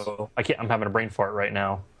HBO. Thrones. I'm having a brain fart right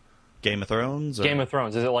now. Game of Thrones. Game of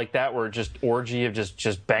Thrones. Is it like that, where just orgy of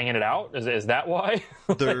just banging it out? Is that why?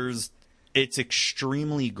 It's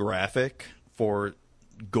extremely graphic for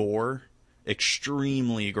gore,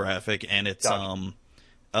 extremely graphic, and it's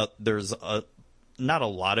there's not a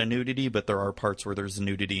lot of nudity, but there are parts where there's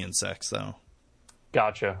nudity and sex, though.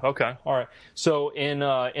 Gotcha. Okay. All right. So in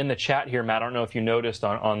the chat here, Matt, I don't know if you noticed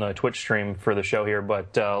on the Twitch stream for the show here,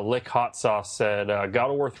 but Lick Hot Sauce said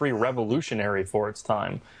God of War 3 revolutionary for its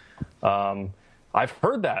time. I've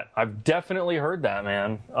heard that. I've definitely heard that,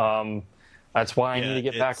 man. That's why I need to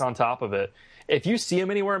get back on top of it. If you see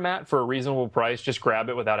them anywhere, Matt, for a reasonable price, just grab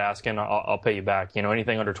it without asking. I'll pay you back. You know,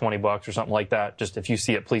 anything under $20 or something like that. Just if you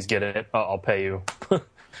see it, please get it. I'll pay you.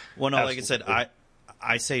 Well, no, like I said, I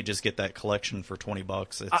say just get that collection for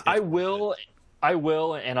 $20. I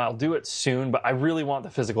will, and I'll do it soon. But I really want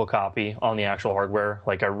the physical copy on the actual hardware.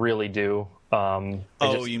 Like I really do.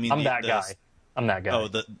 You mean I'm that guy. I'm that guy. Oh,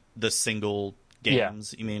 the single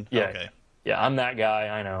games. You mean? Yeah. Okay. Yeah, I'm that guy.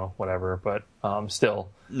 I know, whatever, but still.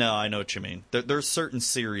 No, I know what you mean. There's certain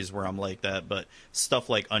series where I'm like that, but stuff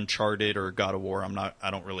like Uncharted or God of War, I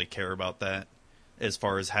don't really care about that as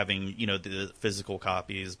far as having, you know, the physical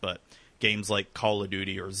copies. But games like Call of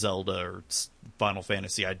Duty or Zelda or Final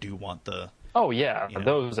Fantasy, I do want the. Oh yeah,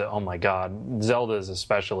 those. Oh my God, Zelda's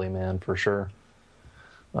especially, man, for sure.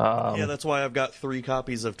 Yeah, that's why I've got 3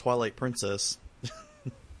 copies of Twilight Princess.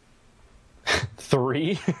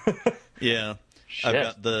 3? Yeah. Shit. I've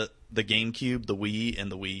got the GameCube, the Wii,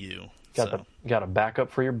 and the Wii U. Got a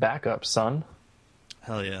backup for your backup, son.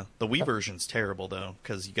 Hell yeah. The Wii version's terrible, though,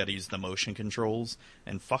 because you got to use the motion controls,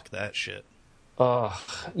 and fuck that shit.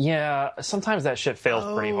 Yeah, sometimes that shit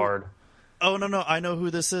fails pretty hard. Oh, no, I know who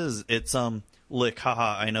this is. It's, Lick,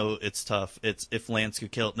 haha, I know it's tough. It's if Lance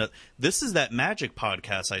could kill it. No, this is that Magic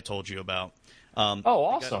podcast I told you about. Oh,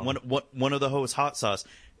 awesome. One of the hosts, Hot Sauce.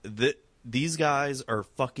 These guys are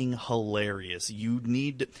fucking hilarious. You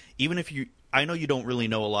need, even if you, I know you don't really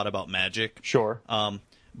know a lot about Magic. Sure.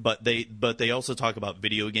 But they also talk about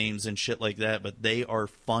video games and shit like that, but they are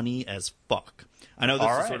funny as fuck. I know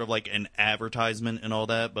this is sort of like an advertisement and all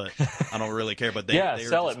that, but I don't really care. But they are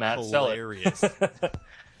sell it, Matt. Hilarious. Sell it.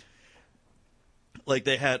 Like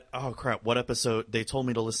they had, oh crap, what episode? They told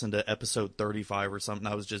me to listen to episode 35 or something.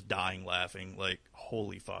 I was just dying laughing. Like,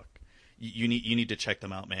 holy fuck. You need to check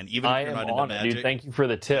them out, man. Even if you're not into Magic. Dude. Thank you for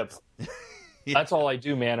the tip. Yeah. That's all I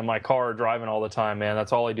do, man, in my car driving all the time, man.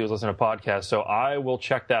 That's all I do is listen to podcasts. So I will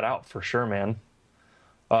check that out for sure, man.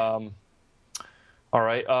 All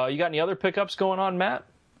right. You got any other pickups going on, Matt?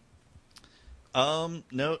 No.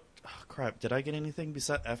 Oh, crap. Did I get anything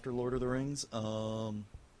besides after Lord of the Rings?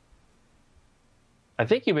 I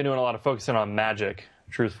think you've been doing a lot of focusing on Magic,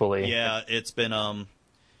 truthfully. Yeah, it's been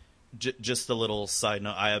just a little side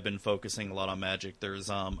note. I have been focusing a lot on Magic. There's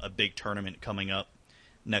a big tournament coming up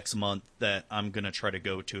next month that I'm going to try to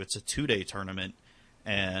go to. It's a 2-day tournament,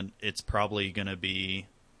 and it's probably going to be,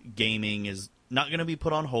 gaming is not going to be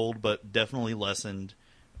put on hold, but definitely lessened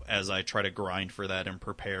as I try to grind for that and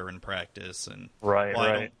prepare and practice. And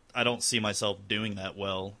right. I don't see myself doing that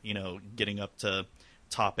well, getting up to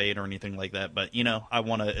top 8 or anything like that, but I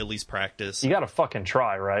want to at least practice. You got to fucking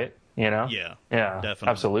try, right? Yeah, definitely,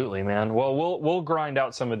 absolutely, man. Well, we'll grind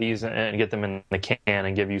out some of these and get them in the can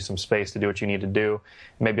and give you some space to do what you need to do.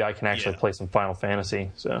 Maybe I can actually play some Final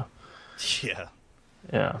Fantasy. So yeah.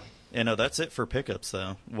 That's it for pickups,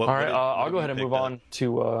 though. All right, I'll go ahead and move on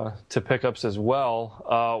to pickups as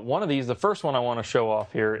well. One of these, the first one I want to show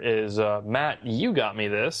off here is Matt. You got me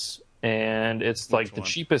this. And it's like the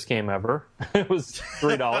cheapest game ever. It was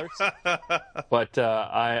 $3, but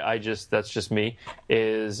that's just me.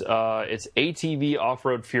 It's ATV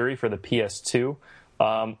Off-Road Fury for the PS2.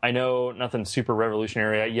 I know nothing super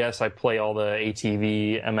revolutionary. Yes, I play all the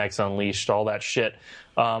ATV, MX Unleashed, all that shit.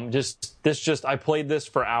 I played this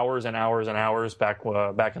for hours and hours and hours back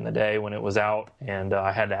in the day when it was out, and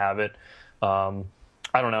I had to have it.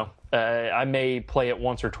 I don't know. I may play it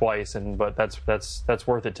once or twice, but that's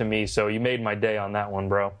worth it to me. So you made my day on that one,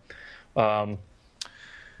 bro.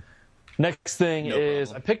 Next thing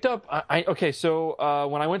is I picked up. So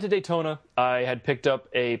when I went to Daytona, I had picked up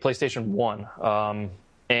a PlayStation 1,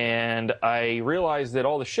 and I realized that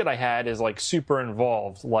all the shit I had is like super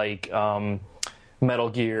involved, like Metal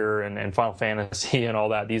Gear and Final Fantasy and all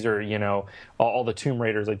that. These are all the Tomb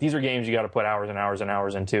Raiders. Like these are games you got to put hours and hours and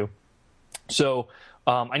hours into. So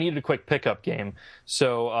I needed a quick pickup game.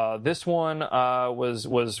 So this one was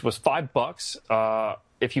 $5.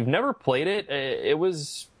 If you've never played it, it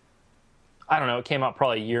was, I don't know, it came out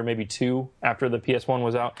probably a year, maybe 2 after the PS1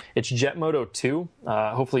 was out. It's Jet Moto 2.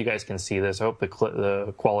 Hopefully you guys can see this. I hope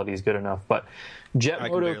the quality is good enough. But Jet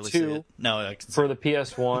Moto 2 for the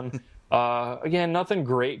PS1. Again, nothing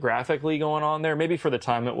great graphically going on there. Maybe for the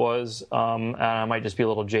time it was. I might just be a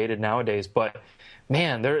little jaded nowadays, but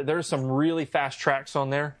man, there's some really fast tracks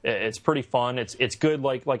on there. It's pretty fun. It's good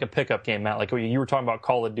like a pickup game, Matt. Like you were talking about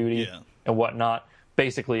Call of Duty and whatnot.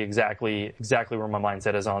 Basically, exactly where my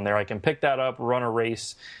mindset is on there. I can pick that up, run a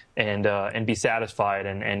race, and be satisfied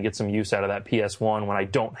and get some use out of that PS1 when I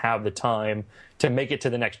don't have the time to make it to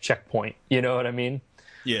the next checkpoint. You know what I mean?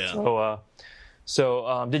 Yeah.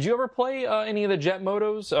 So did you ever play any of the Jet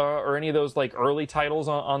Motos or any of those like early titles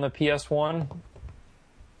on the PS1?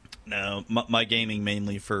 No, my gaming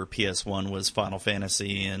mainly for PS1 was Final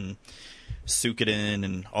Fantasy and Suikoden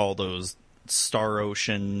and all those Star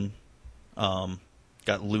Ocean,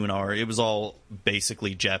 got Lunar. It was all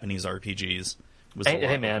basically Japanese RPGs. Was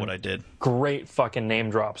man, what I did. Great fucking name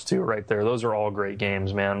drops too, right there. Those are all great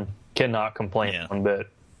games, man. Cannot complain one bit.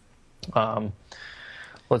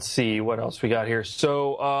 Let's see what else we got here.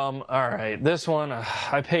 So, all right, this one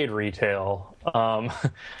I paid retail.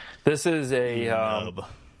 This is a.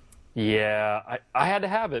 Yeah, I had to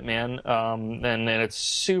have it, man. And it's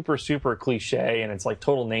super, super cliche, and it's like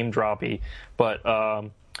total name droppy. But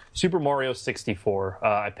Super Mario 64.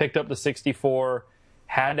 I picked up the 64,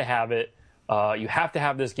 had to have it. You have to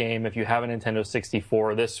have this game if you have a Nintendo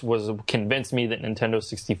 64. This convinced me that Nintendo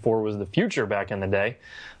 64 was the future back in the day.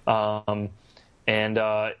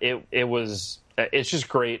 It's just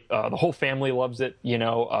great. The whole family loves it.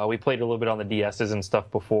 We played a little bit on the DSs and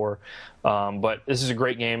stuff before, but this is a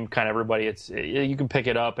great game. Kind of everybody, you can pick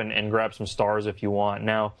it up and grab some stars if you want.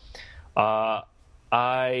 Now,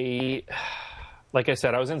 like I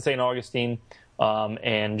said, I was in St. Augustine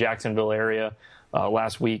and Jacksonville area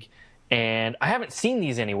last week, and I haven't seen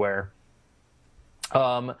these anywhere.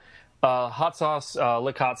 Hot Sauce,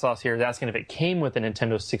 Lick Hot Sauce here is asking if it came with a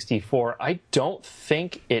Nintendo 64. I don't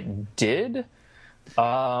think it did.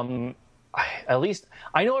 At least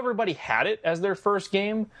I know everybody had it as their first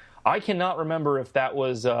game. I cannot remember if that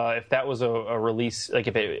was a release, like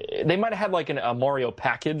if they might have had like a Mario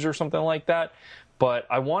package or something like that. But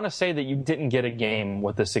I want to say that you didn't get a game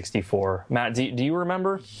with the 64. Matt, do you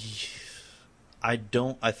remember? I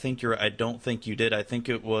don't think you did. I think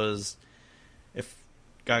it was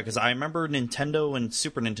because I remember Nintendo and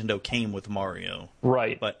Super Nintendo came with Mario.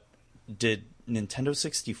 Right. But did Nintendo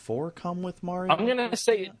 64 come with Mario? I'm going to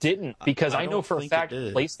say it didn't, because I know for a fact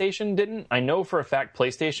PlayStation didn't. I know for a fact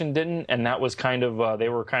PlayStation didn't, and that was kind of, they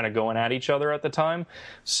were kind of going at each other at the time.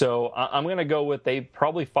 So I'm going to go with they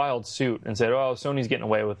probably filed suit and said, oh, Sony's getting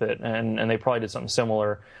away with it, and they probably did something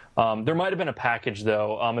similar. There might have been a package,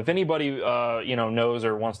 though. If anybody knows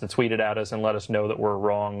or wants to tweet it at us and let us know that we're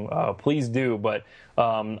wrong, please do. But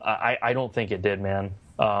I don't think it did, man.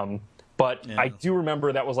 But yeah. I do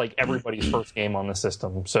remember that was like everybody's first game on the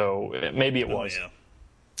system, so maybe it was.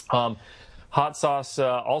 Yeah. Hot Sauce,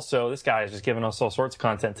 also, this guy is just giving us all sorts of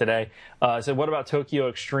content today. Said, what about Tokyo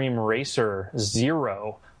Extreme Racer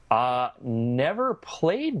Zero? Never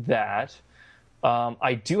played that.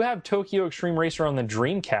 I do have Tokyo Extreme Racer on the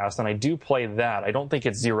Dreamcast, and I do play that. I don't think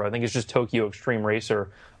it's Zero. I think it's just Tokyo Extreme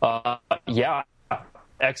Racer. Yeah,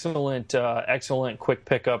 excellent quick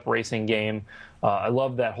pickup racing game. I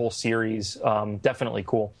love that whole series. Definitely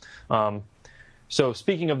cool. So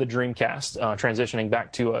speaking of the Dreamcast, transitioning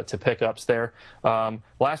back to pickups there.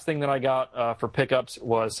 Last thing that I got for pickups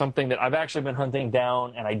was something that I've actually been hunting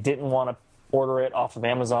down, and I didn't want to order it off of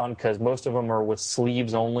Amazon because most of them are with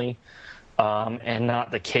sleeves only and not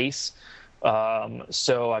the case.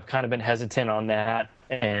 So I've kind of been hesitant on that,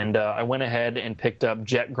 and I went ahead and picked up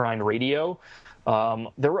Jet Grind Radio.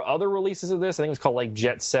 There were other releases of this. I think it was called like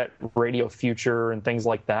Jet Set Radio Future and things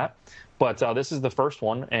like that. But this is the first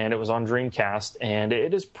one, and it was on Dreamcast, and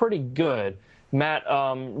it is pretty good. Matt,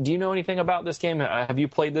 do you know anything about this game? Have you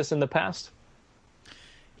played this in the past?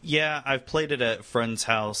 Yeah, I've played it at a friend's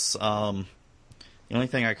house. The only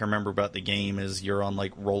thing I can remember about the game is you're on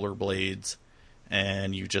like rollerblades,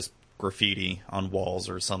 and you just graffiti on walls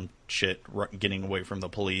or some shit, getting away from the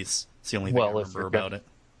police. It's the only thing I remember about it.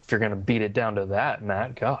 If you're going to beat it down to that,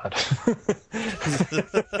 Matt, God.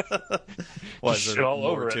 Was there all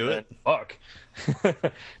over to it? Fuck.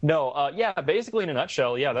 No, yeah, basically in a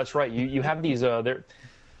nutshell, yeah, that's right. You have these, they're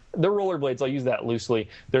rollerblades, I'll use that loosely.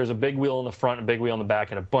 There's a big wheel in the front, a big wheel in the back,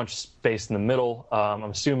 and a bunch of space in the middle. I'm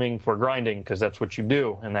assuming for grinding, because that's what you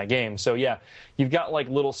do in that game. So yeah, you've got like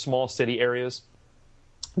little small city areas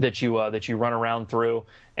that you run around through,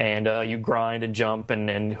 and you grind and jump and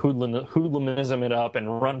hoodlumism it up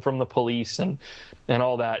and run from the police and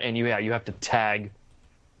all that. And you have to tag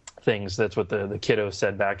things. That's what the kiddos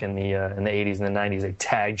said back in the 80s and the 90s. They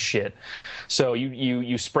tagged shit. So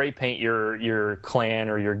you spray paint your clan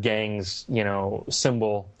or your gang's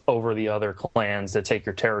symbol over the other clans to take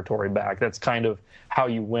your territory back. That's kind of how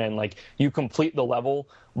you win. Like, you complete the level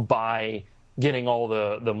by getting all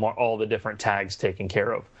the different tags taken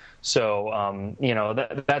care of. So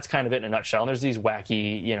that's kind of it in a nutshell. And there's these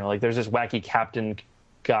wacky, like there's this wacky captain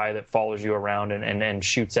guy that follows you around and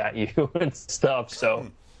shoots at you and stuff. So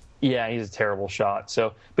yeah, he's a terrible shot.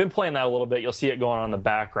 So been playing that a little bit. You'll see it going on in the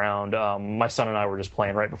background. My son and I were just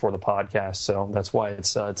playing right before the podcast, so that's why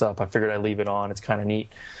it's up. I figured I'd leave it on. It's kind of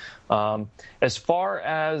neat. As far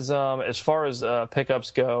as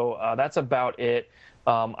pickups go, that's about it.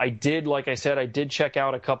 I did check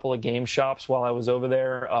out a couple of game shops while I was over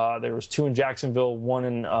there. There was two in Jacksonville, one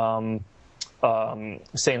in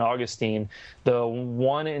St. Augustine. The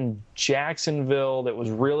one in Jacksonville that was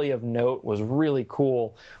really of note, was really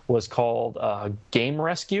cool, was called Game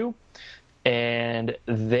Rescue. And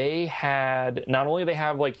they had, not only they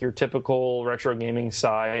have like your typical retro gaming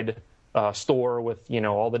side store with,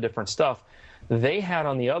 all the different stuff, they had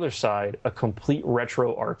on the other side a complete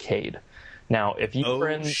retro arcade. Now, if you were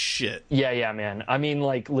in... shit. Yeah, man. I mean,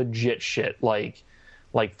 like, legit shit. Like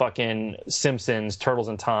fucking Simpsons, Turtles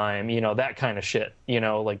in Time, that kind of shit.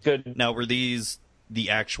 Like good... Now, were these the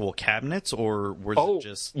actual cabinets, or was it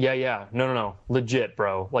just... Yeah. No. Legit,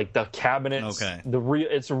 bro. Like, the cabinets... Okay.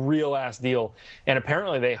 It's a real-ass deal. And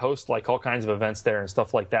apparently they host, like, all kinds of events there and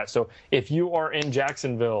stuff like that. So if you are in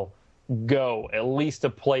Jacksonville, go at least to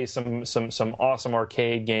play some awesome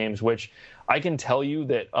arcade games, which... I can tell you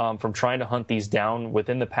that from trying to hunt these down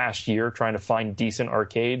within the past year, trying to find decent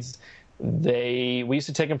arcades, we used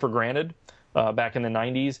to take them for granted. back in the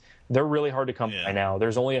 90s. They're really hard to come by now.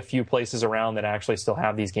 There's only a few places around that actually still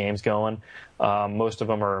have these games going. Most of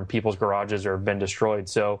them are in people's garages or have been destroyed.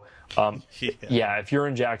 So, if you're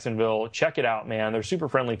in Jacksonville, check it out, man. They're super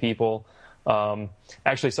friendly people.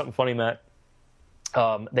 Actually, something funny, Matt.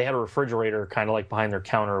 They had a refrigerator kind of like behind their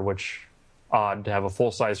counter, which odd to have a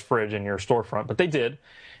full-size fridge in your storefront, but they did.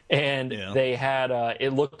 And they had,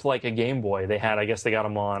 it looked like a Game Boy. They had, I guess they got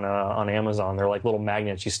them on Amazon. They're like little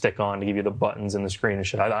magnets you stick on to give you the buttons and the screen and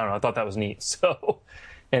shit. I don't know. I thought that was neat. So,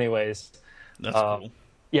 anyways. That's cool.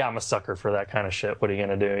 Yeah, I'm a sucker for that kind of shit. What are you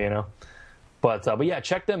going to do, you know? But yeah,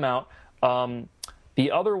 check them out.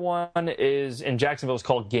 The other one is in Jacksonville. It's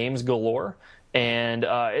called Games Galore. And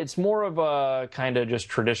it's more of a kind of just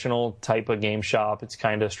traditional type of game shop. It's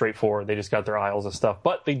kind of straightforward. They just got their aisles of stuff.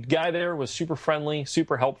 But the guy there was super friendly,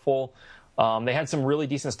 super helpful. They had some really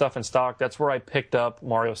decent stuff in stock. That's where I picked up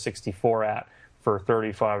Mario 64 at for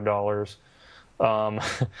 $35.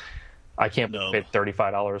 I can't pay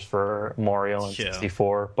 $35 for Mario and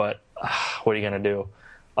 64, but what are you going to do?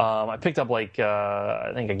 I picked up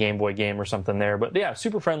I think a Game Boy game or something there, but yeah,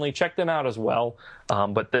 super friendly. Check them out as well.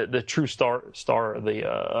 But the true star of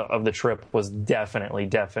the trip was definitely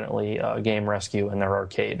Game Rescue and their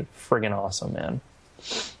arcade. Friggin' awesome, man.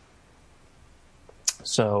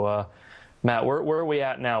 So, Matt, where are we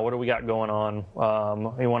at now? What do we got going on?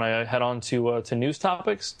 You want to head on to news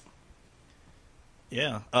topics?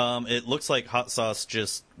 Yeah. It looks like Hot Sauce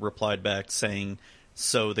just replied back saying,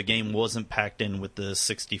 so the game wasn't packed in with the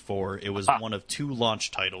 64. It was one of 2 launch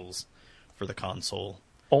titles for the console.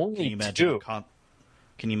 Only 2?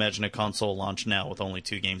 Can you imagine a console launch now with only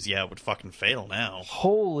 2 games? Yeah, it would fucking fail now.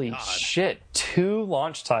 Holy shit. 2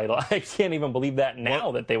 launch titles. I can't even believe that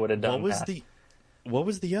now that they would have done that. What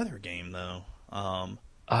was the other game, though?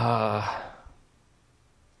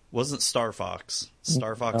 Wasn't Star Fox.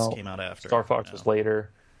 Star Fox came out after. Star Fox was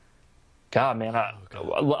later. God, man,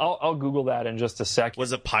 I'll Google that in just a second.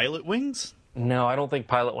 Was it Pilot Wings? No, I don't think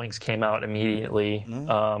Pilot Wings came out immediately.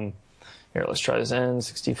 No. Here, let's try this.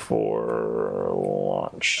 N64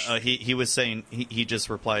 launch. He was saying, he just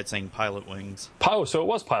replied saying Pilot Wings. Oh, so it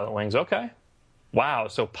was Pilot Wings. Okay. Wow.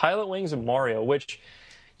 So Pilot Wings and Mario, which,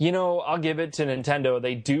 you know, I'll give it to Nintendo.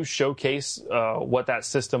 They do showcase what that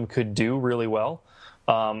system could do really well.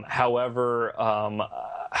 However,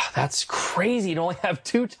 that's crazy to only have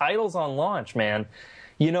 2 titles on launch, man.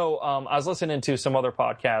 You know, I was listening to some other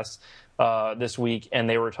podcasts this week, and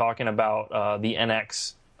they were talking about the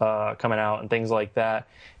NX coming out and things like that.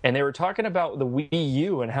 And they were talking about the Wii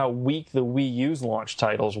U and how weak the Wii U's launch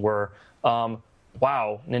titles were. Wow,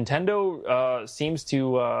 Nintendo seems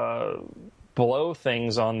to blow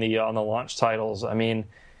things on the launch titles. I mean,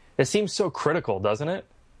 it seems so critical, doesn't it?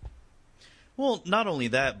 Well, not only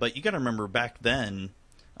that, but you got to remember back then,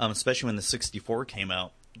 especially when the 64 came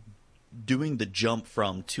out, doing the jump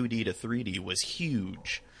from 2D to 3D was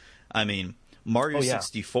huge. I mean, Mario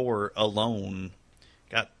 64 alone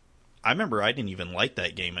I remember I didn't even like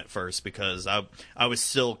that game at first because I was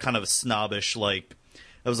still kind of snobbish. Like,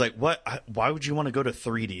 I was like, "What? Why would you want to go to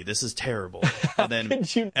 3D? This is terrible." And then, how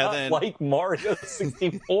could you not like Mario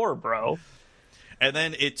 64, bro? And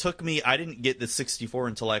then it took me, I didn't get the 64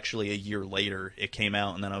 until actually a year later it came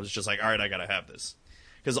out, and then I was just like, all right, I gotta have this.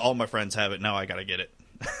 Because all my friends have it, now I gotta get it.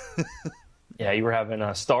 Yeah, you were having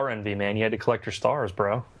a star envy, man. You had to collect your stars,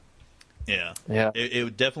 bro. Yeah.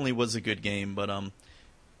 It definitely was a good game, but, and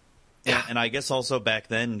I guess also back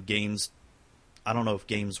then, games, I don't know if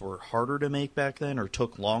games were harder to make back then, or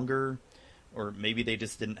took longer, or maybe they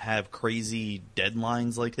just didn't have crazy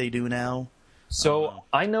deadlines like they do now. So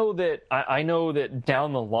I know that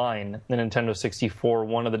down the line, the Nintendo 64,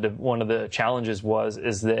 one of the challenges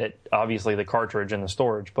is that obviously the cartridge and the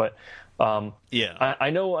storage, but I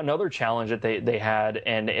know another challenge that they had,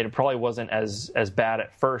 and it probably wasn't as bad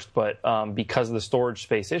at first, but because of the storage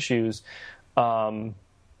space issues,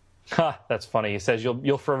 that's funny. He says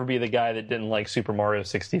you'll forever be the guy that didn't like Super Mario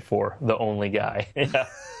 64, the only guy. Yeah.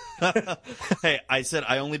 Hey, I said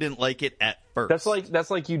I only didn't like it at first.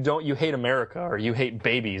 That's like you hate America, or you hate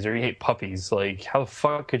babies, or you hate puppies. Like, how the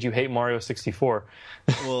fuck could you hate Mario 64?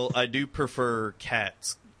 Well, I do prefer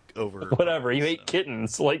cats over whatever. You hate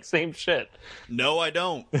kittens, like same shit. No, I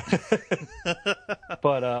don't.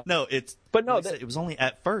 But no, it was only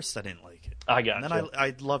at first I didn't like it. I got and then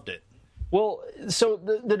I loved it. Well, so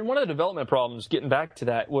one of the development problems, getting back to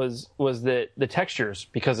that, was that the textures,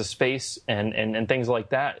 because of space and things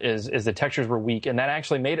like that, is the textures were weak, and that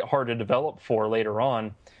actually made it hard to develop for later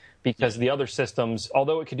on. because the other systems,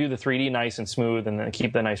 although it could do the 3D nice and smooth and then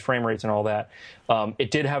keep the nice frame rates and all that,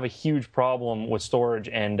 it did have a huge problem with storage,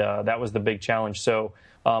 and that was the big challenge. So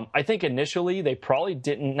I think initially they probably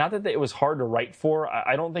didn't, not that it was hard to write for.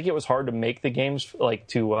 I don't think it was hard to make the games, like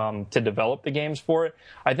to develop the games for it.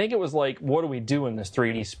 I think it was like, what do we do in this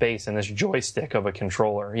 3D space and this joystick of a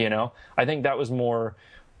controller, you know? I think that was more,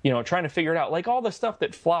 you know, trying to figure it out, like all the stuff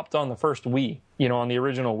that flopped on the first Wii, you know, on the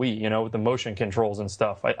original Wii, you know, with the motion controls and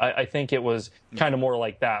stuff. I think it was kind of more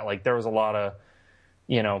like that. Like there was a lot of,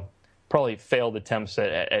 you know, probably failed attempts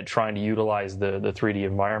at trying to utilize the 3D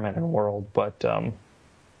environment and world. But,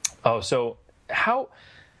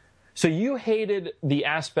 so you hated the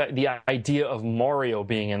idea of Mario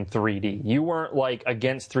being in 3D. You weren't like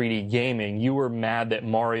against 3D gaming. You were mad that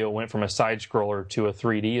Mario went from a side scroller to a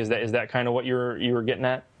 3D. Is that kind of what you were getting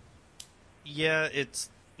at? Yeah, it's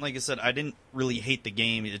like I said, I didn't really hate the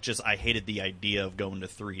game. It's just I hated the idea of going to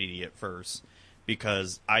 3D at first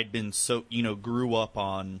because I'd been so, you know, grew up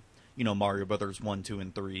on, you know, Mario Brothers 1, 2,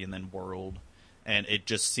 and 3, and then World, and it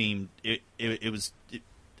just seemed it was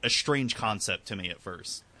a strange concept to me at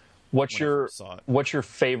first. What's your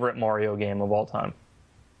favorite Mario game of all time?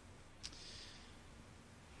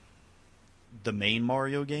 The main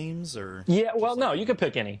Mario games, or no, you could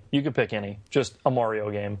pick any. You could pick any. Just a Mario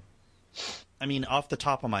game. I mean, off the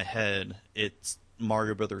top of my head, it's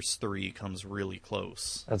Mario Brothers 3 comes really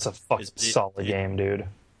close. That's a fucking solid game, dude.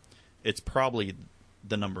 It's probably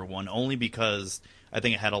the number one, only because I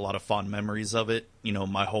think I had a lot of fond memories of it. You know,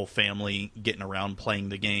 my whole family getting around playing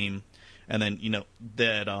the game. And then, you know,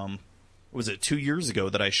 that, was it 2 years ago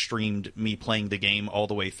that I streamed me playing the game all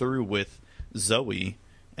the way through with Zoe.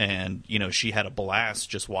 And, you know, she had a blast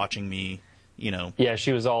just watching me, you know. Yeah,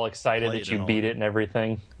 she was all excited that you beat it and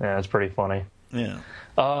everything. Yeah, it's pretty funny. Yeah.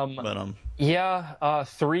 Yeah,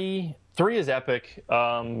 3 is epic.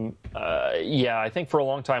 Yeah, I think for a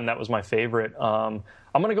long time that was my favorite. I'm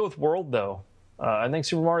going to go with World, though. I think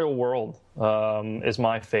Super Mario World is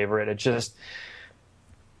my favorite. It just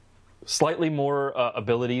slightly more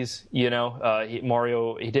abilities, you know.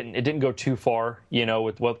 Mario, it didn't go too far, you know,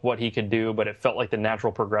 with what he could do, but it felt like the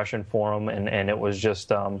natural progression for him, and it was just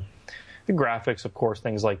the graphics, of course,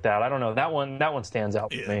 things like that. I don't know, that one stands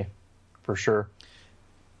out for me for sure.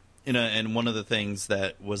 You know, and one of the things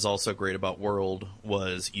that was also great about World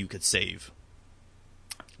was you could save.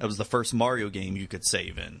 It was the first Mario game you could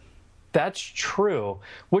save in. That's true,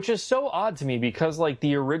 which is so odd to me because, like,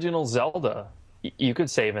 the original Zelda, you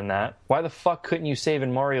could save in that. Why the fuck couldn't you save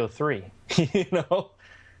in Mario 3? You know?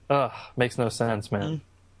 Ugh, makes no sense, man.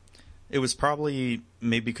 It was probably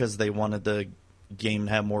maybe because they wanted the game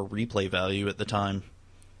to have more replay value at the time.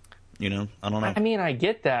 You know? I don't know. I mean, I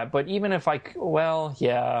get that, but even if maybe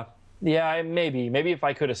if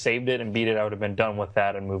I could have saved it and beat it, I would have been done with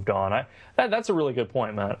that and moved on. That's a really good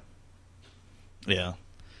point, Matt. Yeah.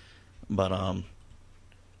 But,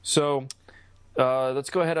 So, let's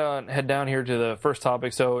go ahead and head down here to the first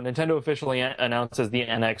topic. So, Nintendo officially announces the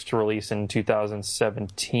NX to release in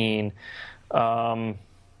 2017. I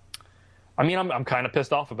mean, I'm kind of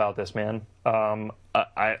pissed off about this, man.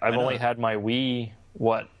 I've only had my Wii,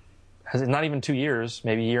 has it not even 2 years,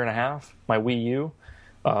 maybe a year and a half, my Wii U.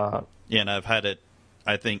 Yeah, and I've had it,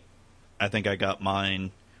 I think I got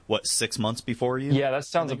mine, 6 months before you? Yeah, that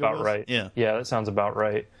sounds about right. Yeah, that sounds about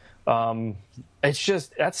right. It's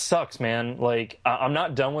just, that sucks, man. Like, I'm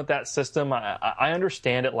not done with that system. I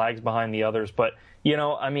understand it lags behind the others, but, you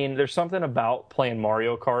know, I mean, there's something about playing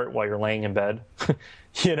Mario Kart while you're laying in bed,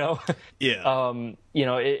 you know? Yeah. You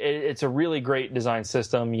know, it's a really great design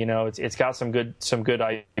system. You know, it's got some good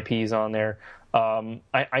IPs on there.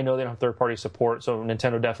 I know they don't have third-party support, so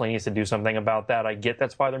Nintendo definitely needs to do something about that. I get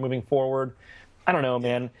that's why they're moving forward. I don't know,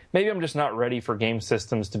 man. Maybe I'm just not ready for game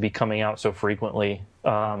systems to be coming out so frequently.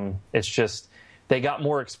 It's just they got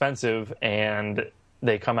more expensive and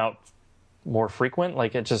they come out more frequent.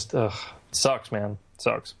 Like, it just sucks, man.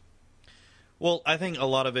 Sucks. Well, I think a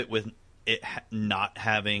lot of it with it not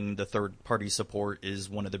having the third-party support is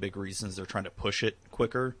one of the big reasons they're trying to push it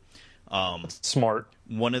quicker. Smart.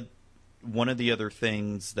 One of the other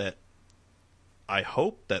things that I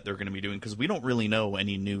hope that they're going to be doing, because we don't really know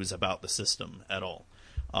any news about the system at all.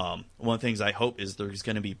 One of the things I hope is there's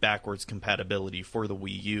going to be backwards compatibility for the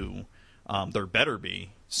Wii U. There better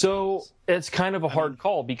be. So it's kind of a hard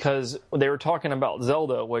call because they were talking about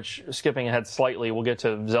Zelda, which, skipping ahead slightly, we'll get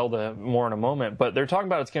to Zelda more in a moment, but they're talking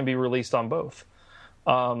about it's going to be released on both.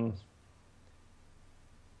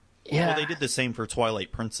 Yeah. Well, they did the same for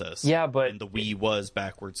Twilight Princess. Yeah, but and the Wii was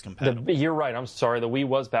backwards compatible. You're right. I'm sorry. The Wii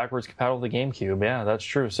was backwards compatible with the GameCube. Yeah, that's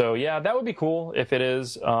true. So yeah, that would be cool if it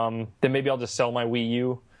is. Then maybe I'll just sell my Wii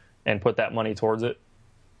U and put that money towards it.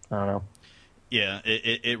 I don't know. Yeah,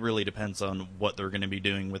 it really depends on what they're going to be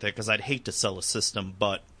doing with it, because I'd hate to sell a system,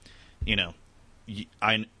 but, you know,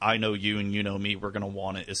 I know you and you know me, we're going to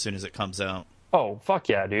want it as soon as it comes out. Oh, fuck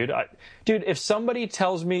yeah, dude. Dude, if somebody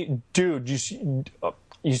tells me, dude, you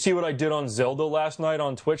see what I did on Zelda last night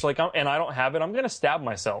on Twitch, like, and I don't have it, I'm going to stab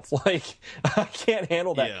myself. Like, I can't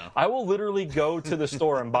handle that. Yeah. I will literally go to the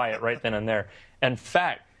store and buy it right then and there. In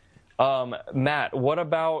fact, Matt, what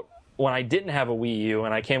about when I didn't have a Wii U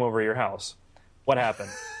and I came over to your house? What happened?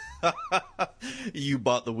 You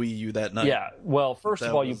bought the Wii U that night. Yeah. Well, first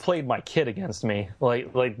of all, you played my kid against me.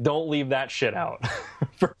 Like, don't leave that shit out.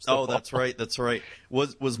 Oh, that's right. That's right.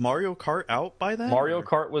 Was Mario Kart out by then? Mario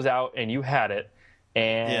Kart was out, and you had it,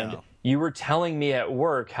 and you were telling me at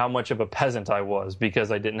work how much of a peasant I was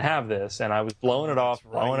because I didn't have this, and I was blowing it off.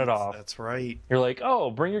 That's right. You're like, oh,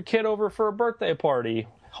 bring your kid over for a birthday party.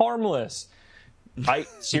 Harmless. I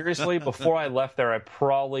seriously, before I left there,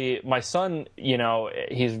 my son, you know,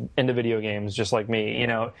 he's into video games just like me, you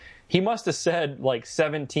know, he must have said like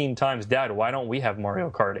 17 times, Dad, why don't we have Mario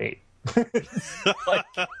Kart 8?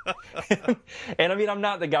 And I mean, I'm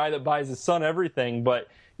not the guy that buys his son everything, but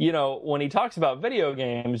you know, when he talks about video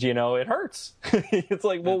games, you know, it hurts. It's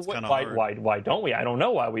like, well, why don't we? I don't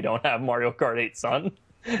know why we don't have Mario Kart 8, son.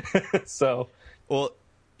 So, well,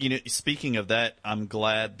 you know, speaking of that, I'm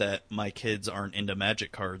glad that my kids aren't into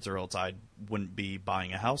Magic cards, or else I wouldn't be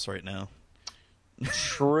buying a house right now.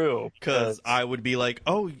 True, because I would be like,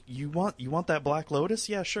 "Oh, you want that Black Lotus?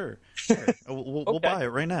 Yeah, sure. We'll buy it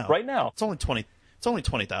right now. Right now, it's only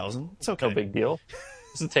 20,000. It's okay. No big deal.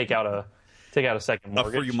 Just take out a second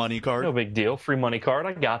mortgage. A free money card. No big deal. Free money card.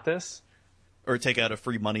 I got this. Or take out a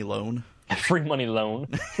free money loan. Free money loan.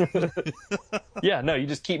 Yeah, no, you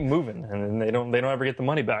just keep moving, and then they don't ever get the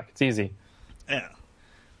money back. It's easy. Yeah,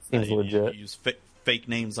 seems legit. You use fake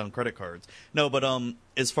names on credit cards. No, but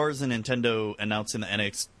as far as the Nintendo announcing the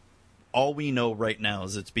NX, all we know right now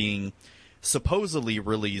is it's being supposedly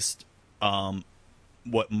released.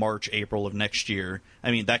 March, April of next year.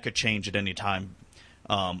 I mean, that could change at any time.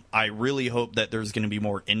 I really hope that there's going to be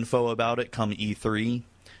more info about it come E3,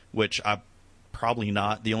 which I probably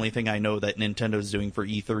not. The only thing I know that Nintendo's doing for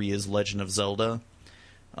E3 is Legend of Zelda.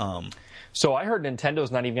 So I heard Nintendo's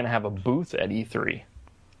not even going to have a booth at E3.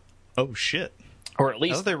 Oh, shit. Or at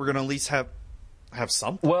least... I thought they were going to at least have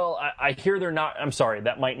something. Well, I hear they're not... I'm sorry,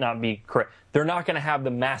 that might not be correct. They're not going to have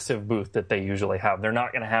the massive booth that they usually have. They're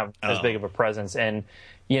not going to have as big of a presence. And,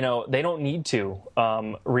 you know, they don't need to.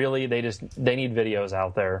 Really, they need videos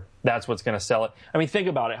out there. That's what's going to sell it. I mean, think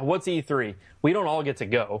about it. What's E3? We don't all get to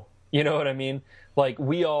go. You know what I mean? Like,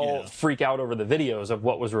 we all freak out over the videos of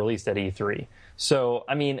what was released at E3. So,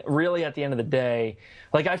 I mean, really, at the end of the day,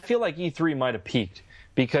 like, I feel like E3 might have peaked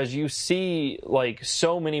because you see, like,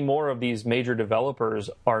 so many more of these major developers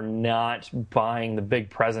are not buying the big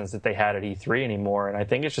presents that they had at E3 anymore. And I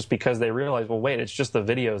think it's just because they realize, well, wait, it's just the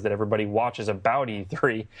videos that everybody watches about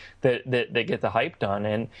E3 that get the hype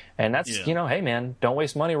done. And that's, you know, hey, man, don't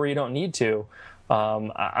waste money where you don't need to.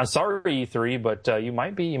 I'm sorry, E3, but you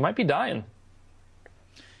might be dying.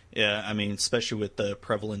 Yeah, I mean, especially with the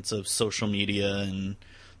prevalence of social media and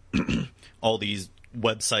all these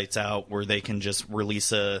websites out where they can just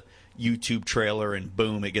release a YouTube trailer and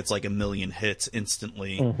boom, it gets like 1 million hits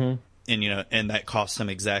instantly. Mm-hmm. And, you know, and that costs them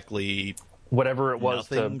exactly whatever it was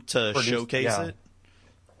to showcase it.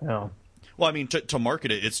 Yeah. Well, I mean, to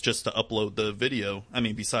market it, it's just to upload the video. I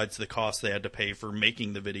mean, besides the cost they had to pay for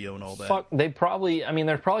making the video and all that. Fuck, they're probably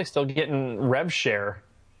still getting rev share.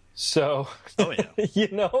 So, oh yeah, you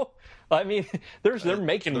know, I mean, they're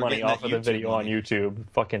making money off of the video on YouTube.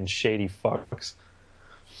 Fucking shady fucks.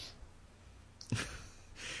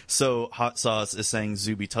 So, Hot Sauce is saying,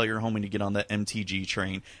 Zuby, tell your homie to get on that MTG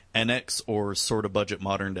train, NX or sort of budget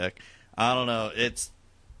modern deck. I don't know,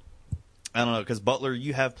 because Butler,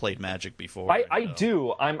 you have played Magic before. I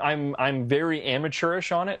do. I'm very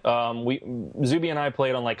amateurish on it. Zuby and I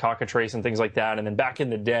played on like Cockatrace and things like that, and then back in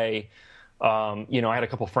the day, you know, I had a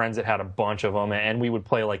couple friends that had a bunch of them, and we would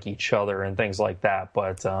play like each other and things like that.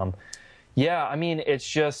 But yeah, I mean, it's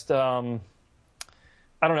just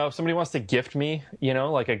I don't know, if somebody wants to gift me, you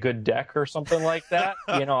know, like a good deck or something like that,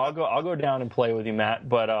 you know, I'll go down and play with you, Matt.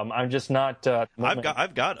 But I'm just not.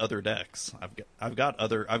 I've got other decks. I've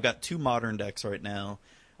got 2 modern decks right now.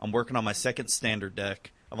 I'm working on my second standard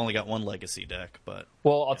deck. I've only got 1 legacy deck, but...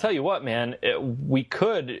 Well, I'll tell you what, man. We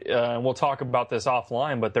could, and we'll talk about this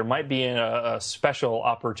offline, but there might be a special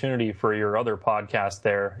opportunity for your other podcast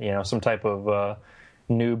there, you know, some type of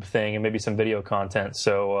noob thing and maybe some video content.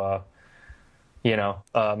 So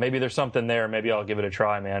Maybe there's something there. Maybe I'll give it a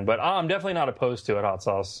try, man. But I'm definitely not opposed to it, Hot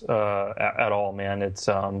Sauce, at all, man.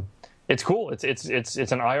 It's cool. It's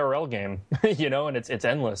an IRL game, and it's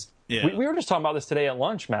endless. Yeah. We were just talking about this today at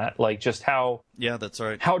lunch, Matt. Like just how that's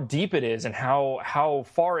right. How deep it is, and how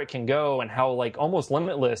far it can go, and how like almost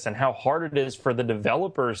limitless, and how hard it is for the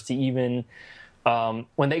developers to even.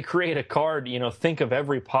 When they create a card, think of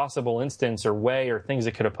every possible instance or way or things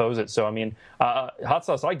that could oppose it. So, I mean, Hot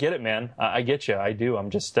Sauce, I get it, man. I get you. I do. I'm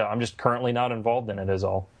just currently not involved in it is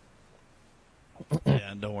all.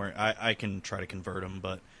 Yeah, don't worry. I can try to convert him,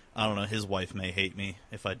 but I don't know. His wife may hate me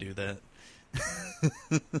if I do that.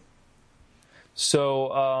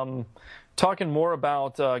 So, talking more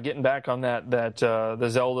about getting back on that the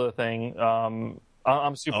Zelda thing.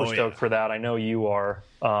 I'm super stoked for that. I know you are.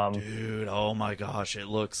 Dude, oh my gosh. It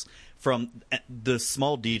looks, from the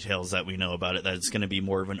small details that we know about it, that it's going to be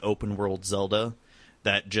more of an open world Zelda.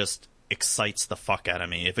 That just excites the fuck out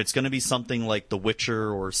of me. If it's going to be something like The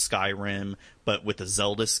Witcher or Skyrim, but with a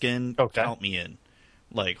Zelda skin, count me in.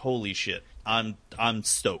 Like, holy shit. I'm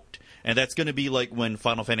stoked. And that's going to be like when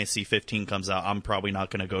Final Fantasy 15 comes out. I'm probably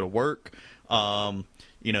not going to go to work.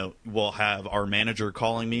 We'll have our manager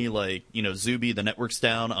calling me like, Zuby, the network's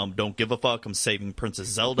down. Don't give a fuck. I'm saving Princess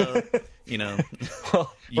Zelda.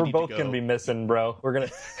 Well, we're both gonna be missing, bro. We're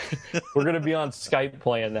gonna be on Skype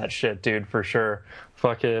playing that shit, dude, for sure.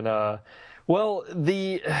 Fucking. All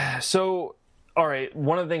right.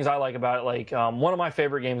 One of the things I like about it, like, one of my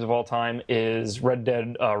favorite games of all time is Red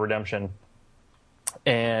Dead Redemption.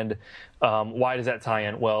 And why does that tie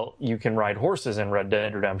in? Well, you can ride horses in Red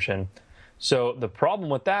Dead Redemption. So the problem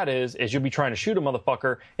with that is you'll be trying to shoot a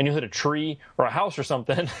motherfucker and you'll hit a tree or a house or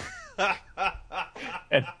something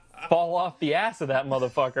and fall off the ass of that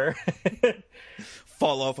motherfucker.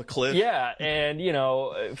 Fall off a cliff. Yeah, and you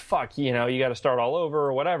got to start all over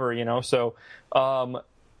or whatever, So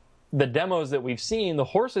the demos that we've seen, the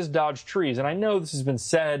horses dodge trees, and I know this has been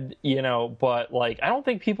said, but like I don't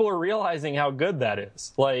think people are realizing how good that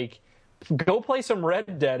is. Like, go play some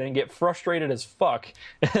Red Dead and get frustrated as fuck,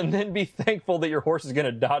 and then be thankful that your horse is going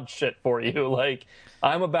to dodge shit for you. Like,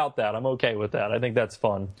 I'm about that. I'm okay with that. I think that's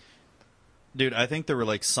fun. Dude, I think there were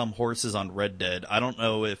like some horses on Red Dead. I don't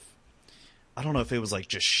know if it was like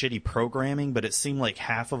just shitty programming, but it seemed like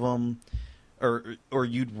half of them, or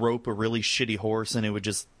you'd rope a really shitty horse and it would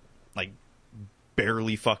just like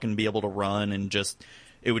barely fucking be able to run, and just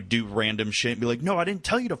it would do random shit and be like, no, I didn't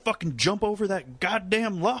tell you to fucking jump over that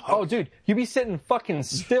goddamn log. Oh, dude, you'd be sitting fucking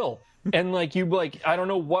still. And, like, I don't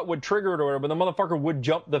know what would trigger it or whatever, but the motherfucker would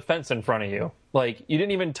jump the fence in front of you. Like, you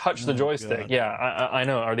didn't even touch the joystick. God. Yeah, I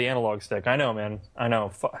know. Or the analog stick. I know, man. I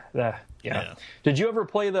know. Yeah. Did you ever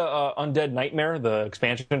play the Undead Nightmare, the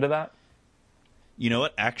expansion to that? You know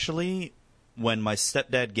what? Actually, when my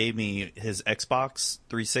stepdad gave me his Xbox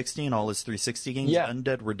 360 and all his 360 games,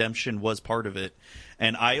 Undead Redemption was part of it.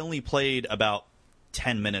 And I only played about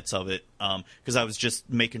 10 minutes of it because I was just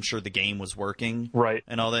making sure the game was working, right,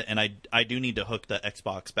 and all that. And I do need to hook the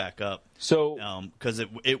Xbox back up, so because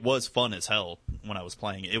it was fun as hell when I was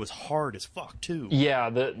playing it. It was hard as fuck too. Yeah,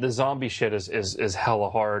 the zombie shit is hella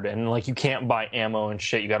hard, and like you can't buy ammo and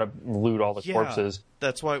shit. You got to loot all the corpses.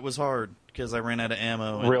 That's why it was hard, because I ran out of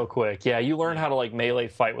ammo real quick. Yeah, you learn how to like melee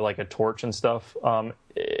fight with like a torch and stuff.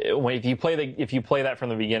 If you play that from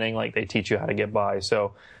the beginning, like they teach you how to get by.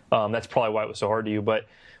 So that's probably why it was so hard to you. But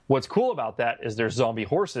what's cool about that is there's zombie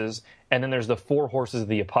horses, and then there's the 4 horses of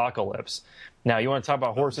the apocalypse. Now, you want to talk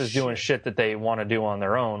about horses doing shit that they want to do on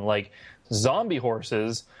their own. Like, zombie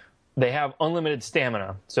horses, they have unlimited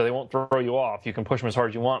stamina, so they won't throw you off. You can push them as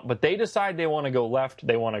hard as you want, but they decide they want to go left,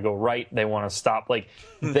 they want to go right, they want to stop. Like,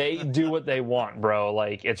 they do what they want, bro.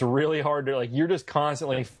 Like, it's really hard to, like, you're just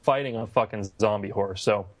constantly fighting a fucking zombie horse.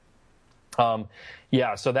 So,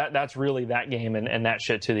 yeah, so that's really that game and that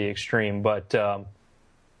shit to the extreme. But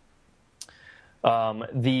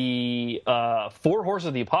the 4 horses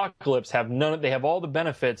of the apocalypse have they have all the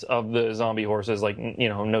benefits of the zombie horses, like,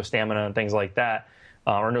 no stamina and things like that,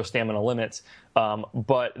 or no stamina limits.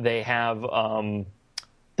 But they have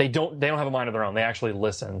they don't have a mind of their own. They actually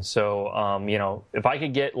listen. So if I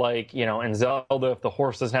could get, like, in Zelda, if the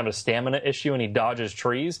horse doesn't have a stamina issue and he dodges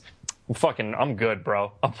trees, I'm good,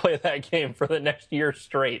 bro. I'll play that game for the next year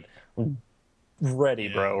straight. I'm ready,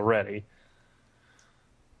 bro. Ready.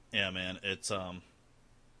 Yeah, man. It's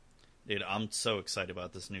dude, I'm so excited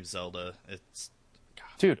about this new Zelda. It's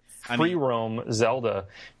dude, free roam Zelda.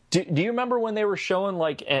 Do you remember when they were showing,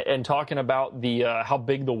 like, and talking about the how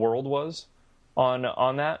big the world was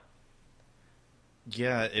on that?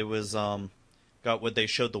 Yeah, it was got what they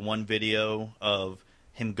showed, the one video of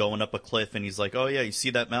him going up a cliff, and he's like, "Oh yeah, you see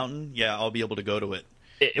that mountain? Yeah, I'll be able to go to it."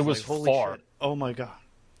 It was like, holy far. shit. Oh my god.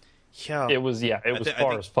 Yeah. It was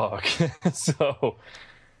far as fuck. So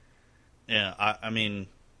yeah, I mean,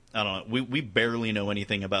 I don't know. We barely know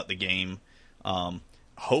anything about the game.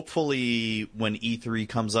 Hopefully, when E3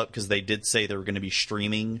 comes up, because they did say they were going to be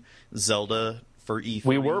streaming Zelda for E3.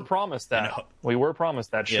 we were promised that. We were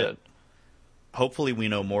promised that shit. Hopefully, we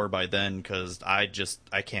know more by then, because I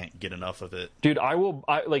can't get enough of it. Dude,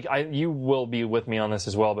 you will be with me on this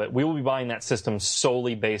as well, but we will be buying that system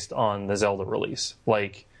solely based on the Zelda release.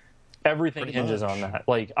 Like, everything Pretty hinges much. on that.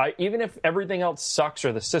 Like, even if everything else sucks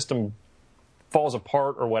or the system falls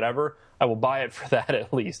apart or whatever, I will buy it for that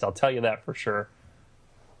at least. I'll tell you that for sure.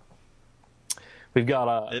 We've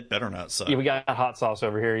got It better not suck. yeah, we got Hot Sauce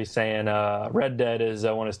over here. He's saying Red Dead is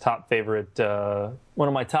one of his top favorite, one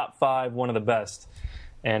of my top 5, one of the best.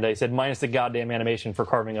 And he said minus the goddamn animation for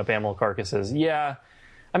carving up animal carcasses. Yeah,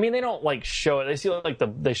 I mean they don't like show it. They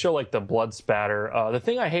show like the blood spatter. The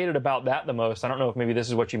thing I hated about that the most, I don't know if maybe this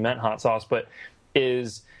is what you meant, Hot Sauce, but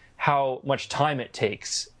is how much time it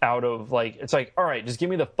takes out of like it's like, all right, just give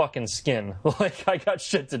me the fucking skin. Like I got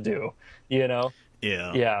shit to do, you know.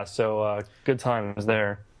 Yeah. Yeah, so good times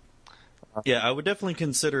there. Yeah, I would definitely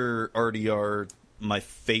consider RDR my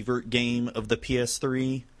favorite game of the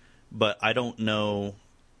PS3, but I don't know.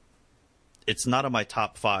 It's not in my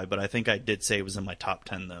top 5, but I think I did say it was in my top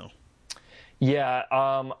 10, though. Yeah,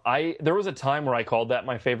 there was a time where I called that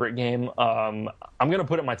my favorite game. I'm going to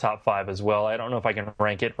put it in my top 5 as well. I don't know if I can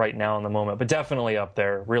rank it right now in the moment, but definitely up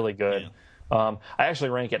there. Really good. Yeah. I actually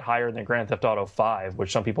rank it higher than Grand Theft Auto 5,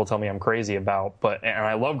 which some people tell me I'm crazy about. And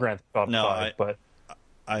I love Grand Theft Auto 5, but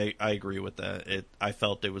I agree with that. I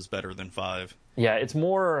felt it was better than 5. yeah, it's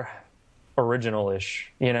more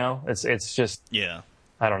original-ish. You know, it's just Yeah.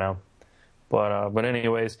 I don't know. But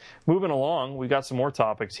anyways, moving along, we got some more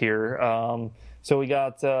topics here. So we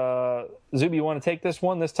got Zuby. You want to take this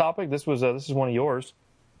topic? This is one of yours.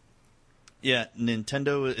 Yeah,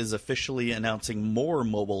 Nintendo is officially announcing more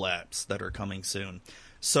mobile apps that are coming soon.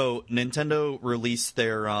 So Nintendo released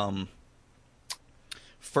their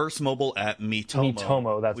first mobile app, Miitomo.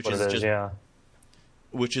 Miitomo, that's what it is. Yeah.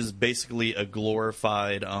 Which is basically a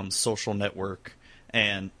glorified social network,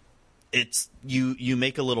 and it's you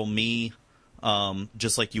make a little me,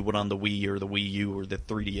 just like you would on the Wii or the Wii U or the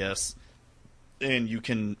 3DS, and you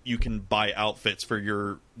can buy outfits for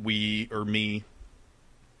your Wii or me,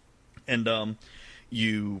 and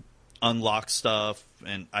you unlock stuff,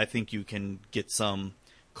 and I think you can get some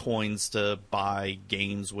coins to buy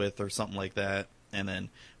games with or something like that. And then,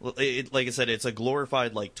 like I said, it's a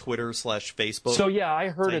glorified like Twitter/Facebook. So yeah, I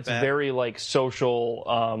heard it's app. very like social,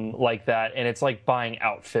 like that, and it's like buying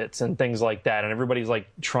outfits and things like that, and everybody's like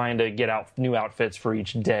trying to get out new outfits for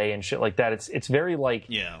each day and shit like that. It's very like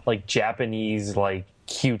like Japanese, like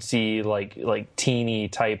cutesy, like teeny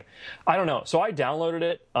type. I don't know. So I downloaded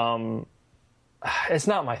it. It's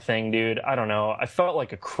not my thing, dude. I don't know. I felt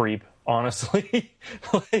like a creep, honestly.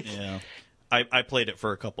 Like, yeah. I played it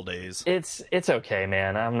for a couple days. It's okay,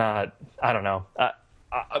 man. I don't know.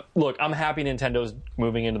 Look, I'm happy Nintendo's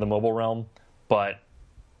moving into the mobile realm, but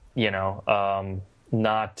you know,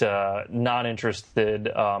 not interested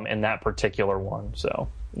in that particular one. So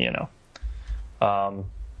you know,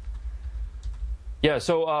 yeah.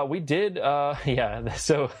 So we did, yeah.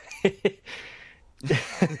 So.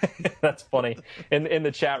 That's funny. In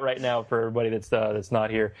the chat right now for everybody that's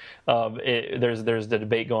not here, there's the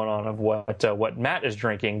debate going on of what Matt is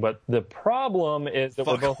drinking, but the problem is that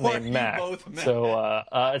we're both named Matt. So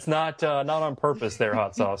it's not on purpose there,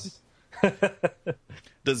 Hot Sauce.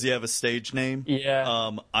 Does he have a stage name?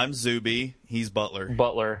 Yeah. I'm Zuby. He's Butler.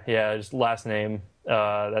 Butler. Yeah, just last name.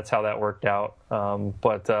 That's how that worked out.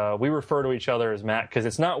 But we refer to each other as Matt because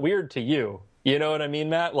it's not weird to you. You know what I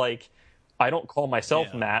mean, Matt? Like. I don't call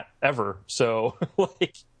myself Matt ever. So,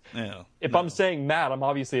 like, if I'm saying Matt, I'm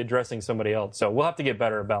obviously addressing somebody else. So we'll have to get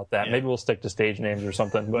better about that. Yeah. Maybe we'll stick to stage names or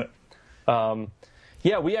something. But,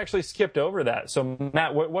 yeah, we actually skipped over that. So,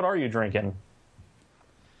 Matt, what are you drinking?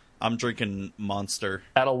 I'm drinking Monster.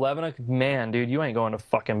 At 11? Man, dude, you ain't going to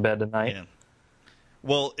fucking bed tonight. Yeah.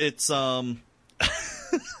 Well, it's, That's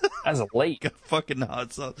late. Fucking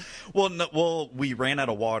hot sauce. Well, we ran out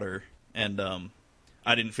of water, and,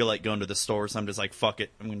 I didn't feel like going to the store, so I'm just like, fuck it,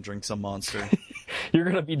 I'm going to drink some Monster. You're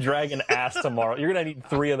going to be dragging ass tomorrow. You're going to need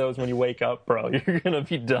 3 of those when you wake up, bro. You're going to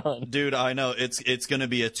be done. Dude, I know. It's going to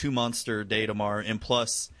be a 2 Monster day tomorrow, and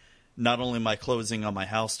plus, not only am I closing on my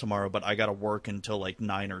house tomorrow, but I got to work until like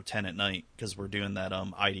 9 or 10 at night, because we're doing that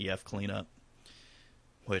IDF cleanup.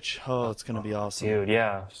 Which, it's going to be awesome. Dude,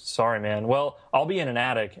 yeah. Sorry, man. Well, I'll be in an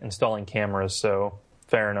attic installing cameras, so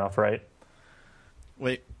Fair enough, right?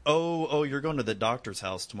 Wait. Oh, you're going to the doctor's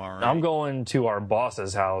house tomorrow, right? I'm going to our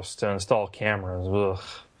boss's house to install cameras. Ugh.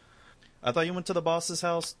 I thought you went to the boss's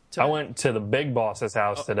house today. I went to the big boss's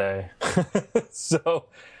house today. So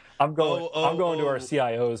I'm going to our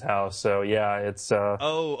CIO's house. So yeah, it's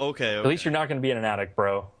okay. At least you're not going to be in an attic,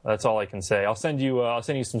 bro. That's all I can say. I'll send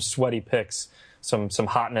you some sweaty pics, some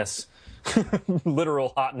hotness,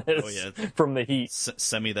 literal hotness from the heat.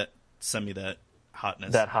 Send me that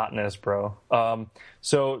hotness. That hotness, bro.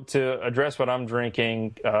 So to address what I'm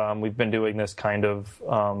drinking, we've been doing this kind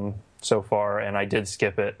of so far, and I did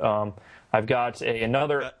skip it. I've got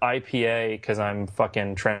another IPA because I'm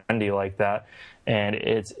fucking trendy like that, and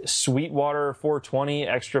it's Sweetwater 420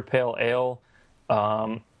 Extra Pale Ale.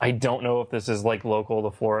 I don't know if this is like local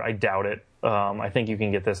to Florida. I doubt it. I think you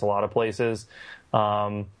can get this a lot of places.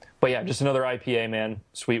 But yeah, just another IPA, man.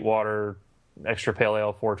 Sweetwater Extra Pale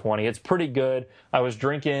Ale 420. It's pretty good. I was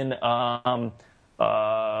drinking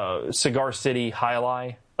Cigar City High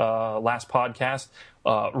Lie last podcast.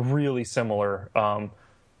 Really similar.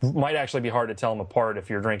 Might actually be hard to tell them apart if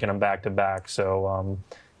you're drinking them back to back. So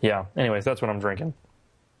yeah. Anyways, that's what I'm drinking.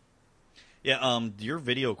 Yeah. Your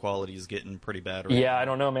video quality is getting pretty bad. Right Yeah, now. I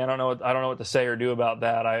don't know, man. I don't know what to say or do about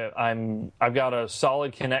that. I've got a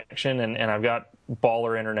solid connection and I've got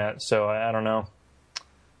baller internet. So I don't know.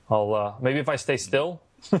 I'll maybe if I stay still.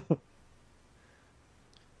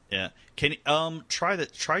 Yeah. Can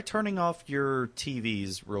try turning off your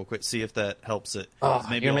TVs real quick. See if that helps it. Oh,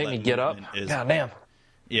 maybe you make me get up. God damn.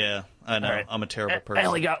 Yeah, I know. Right. I'm a terrible person. I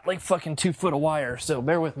only got like fucking 2 foot of wire, so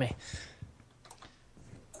bear with me.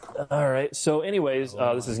 All right. So, anyways,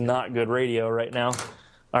 this is not good radio right now.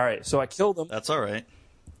 All right. So I killed him. That's all right.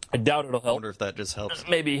 I doubt it'll help. I wonder if that just helps.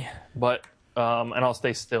 Maybe, but and I'll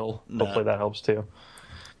stay still. Nah. Hopefully that helps too.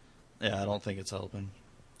 Yeah, I don't think it's helping.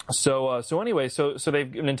 So anyway,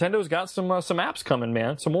 Nintendo's got some apps coming,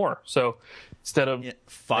 man. Some more. So instead of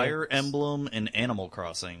Fire Emblem and Animal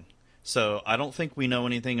Crossing. So I don't think we know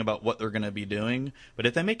anything about what they're going to be doing, but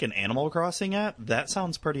if they make an Animal Crossing app, that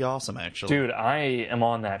sounds pretty awesome, actually. Dude, I am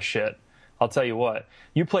on that shit. I'll tell you what.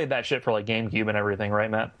 You played that shit for like GameCube and everything, right,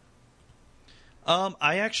 Matt?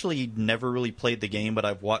 I actually never really played the game, but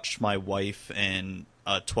I've watched my wife and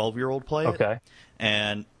a 12-year-old play it. Okay.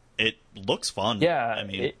 And it looks fun. Yeah, I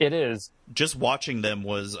mean, it is. Just watching them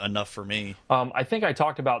was enough for me. I think I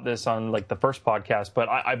talked about this on like the first podcast, but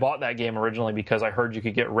I bought that game originally because I heard you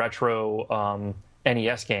could get retro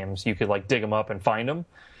NES games. You could like dig them up and find them.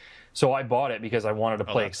 So I bought it because I wanted to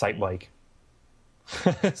play Excite Bike.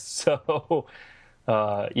 So,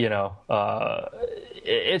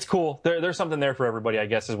 it's cool. There's something there for everybody, I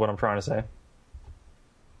guess, is what I'm trying to say.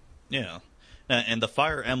 Yeah. And the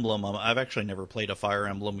Fire Emblem, I've actually never played a Fire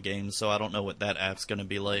Emblem game, so I don't know what that app's going to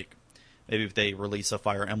be like. Maybe if they release a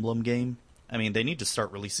Fire Emblem game. I mean, they need to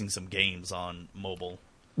start releasing some games on mobile.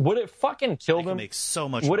 Would it fucking kill them? Make so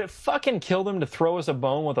much. Would it fucking kill them to throw us a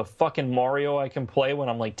bone with a fucking Mario I can play when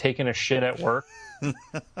I'm like taking a shit at work?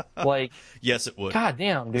 Like, yes, it would. God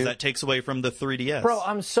damn, dude. That takes away from the 3DS. Bro,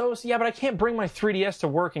 but I can't bring my 3DS to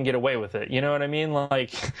work and get away with it. You know what I mean?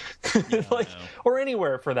 Like, or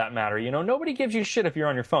anywhere for that matter. You know, nobody gives you shit if you're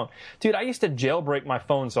on your phone. Dude, I used to jailbreak my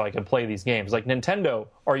phone so I could play these games. Like, Nintendo,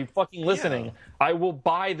 are you fucking listening? Yeah. I will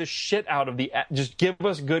buy the shit out of just give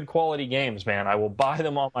us good quality games, man. I will buy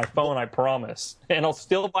them on my phone, I promise. And I'll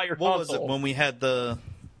still buy your console. What was it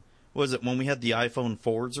when we had the iPhone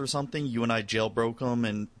 4s or something? You and I jailbroke them,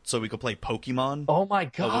 and so we could play Pokemon. Oh my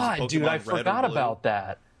god, dude! I forgot about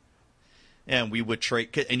that. And we would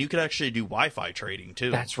trade, and you could actually do Wi-Fi trading too.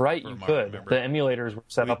 That's right, you could. The emulators were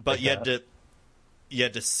set up, but you had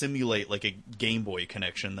to simulate like a Game Boy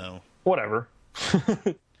connection, though. Whatever.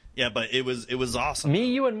 Yeah, but it was awesome.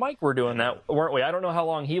 Me, you, and Mike were doing that, weren't we? I don't know how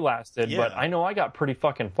long he lasted, but I know I got pretty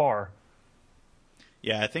fucking far.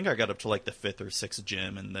 Yeah, I think I got up to like the 5th or 6th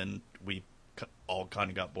gym, and then we all kind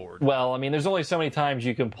of got bored. Well, I mean, there's only so many times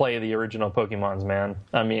you can play the original Pokemons, man.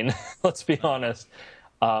 I mean, let's be honest.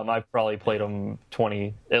 I've probably played them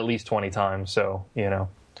at least 20 times, so, you know.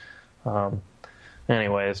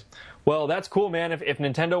 Anyways. Well, that's cool, man. If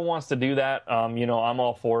Nintendo wants to do that, I'm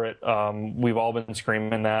all for it. We've all been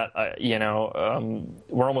screaming that.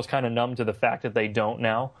 We're almost kind of numb to the fact that they don't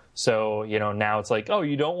now. So, now it's like, oh,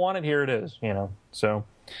 you don't want it? Here it is, So.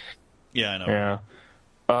 Yeah, I know. Yeah.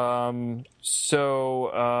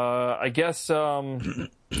 I guess, what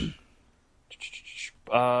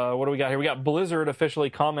do we got here? We got Blizzard officially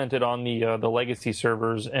commented on the legacy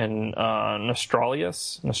servers in Nostralia. I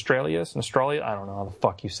don't know how the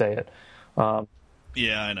fuck you say it.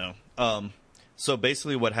 Yeah, I know. So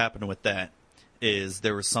basically what happened with that is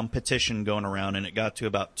there was some petition going around, and it got to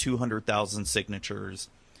about 200,000 signatures,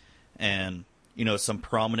 and some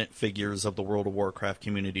prominent figures of the World of Warcraft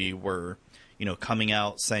community were coming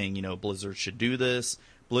out saying Blizzard should do this.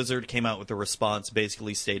 Blizzard came out with a response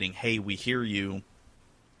basically stating, hey, we hear you.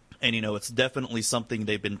 And it's definitely something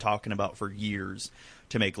they've been talking about for years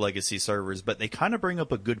to make legacy servers, but they kind of bring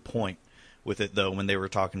up a good point with it though when they were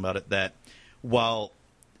talking about it, that while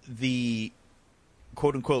the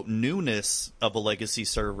quote-unquote newness of a legacy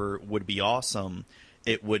server would be awesome,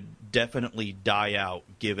 it would definitely die out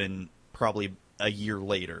given probably a year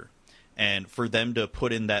later. And for them to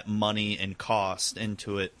put in that money and cost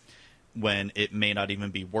into it when it may not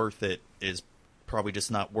even be worth it is probably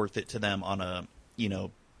just not worth it to them on a,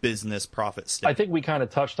 business profit standpoint. I think we kind of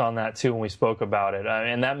touched on that too when we spoke about it,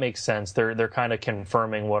 and that makes sense. They're kind of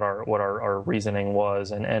confirming what our reasoning was,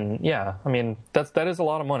 and yeah, I mean that is a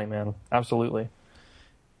lot of money, man. Absolutely.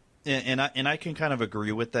 And I can kind of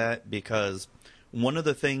agree with that, because one of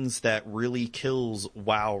the things that really kills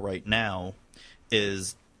WoW right now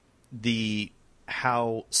is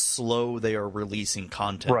how slow they are releasing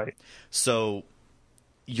content. Right. So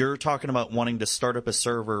you're talking about wanting to start up a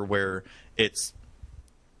server where it's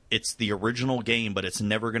the original game, but it's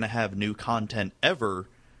never going to have new content ever.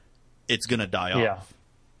 It's going to die off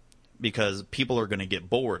because people are going to get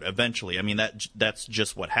bored eventually. I mean, that's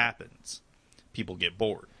just what happens. People get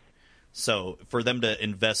bored. So for them to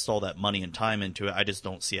invest all that money and time into it, I just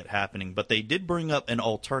don't see it happening. But they did bring up an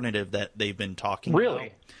alternative that they've been talking about,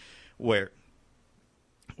 where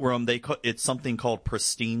it's something called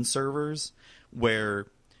pristine servers, where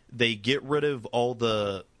they get rid of all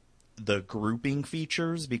the grouping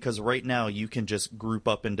features, because right now you can just group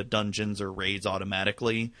up into dungeons or raids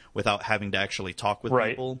automatically without having to actually talk with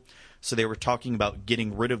people. So they were talking about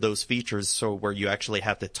getting rid of those features, so where you actually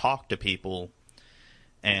have to talk to people,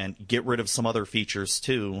 and get rid of some other features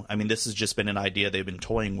too. I mean, this has just been an idea they've been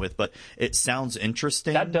toying with, but it sounds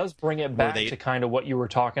interesting. That does bring it back to kind of what you were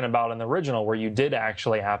talking about in the original, where you did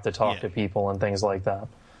actually have to talk to people and things like that.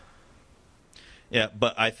 Yeah,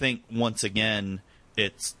 but I think once again,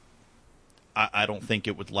 I don't think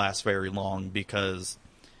it would last very long, because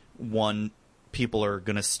one, people are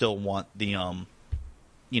going to still want the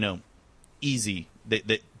easy.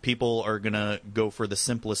 People are going to go for the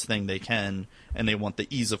simplest thing they can, and they want the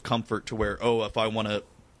ease of comfort to where, if I want to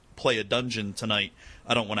play a dungeon tonight,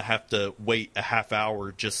 I don't want to have to wait a half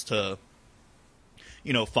hour just to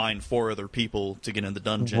find 4 other people to get in the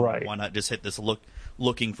dungeon. Right. Why not just hit this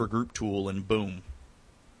looking for group tool and boom.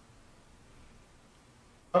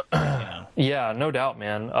 Yeah, no doubt,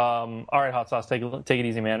 man. All right, Hot Sauce, take it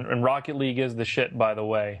easy, man. And Rocket League is the shit, by the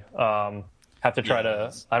way. Have to try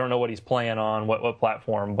to. I don't know what he's playing on, what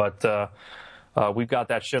platform, but we've got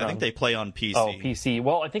that shit. I think they play on PC. Oh, PC.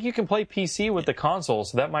 Well, I think you can play PC with the console,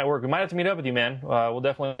 so that might work. We might have to meet up with you, man. We'll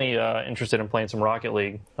definitely interested in playing some Rocket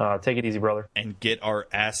League. Take it easy, brother. And get our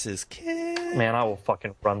asses kicked. Man, I will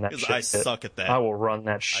fucking run that shit. I suck at that. I will run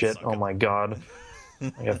that shit. Oh my god.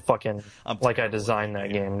 I designed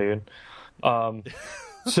that game, dude.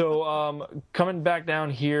 So coming back down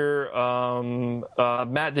here,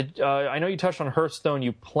 Matt, I know you touched on Hearthstone,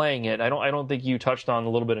 you playing it. I don't think you touched on a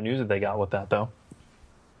little bit of news that they got with that, though.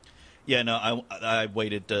 Yeah, no, I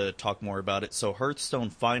waited to talk more about it. So Hearthstone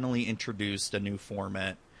finally introduced a new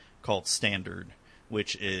format called Standard,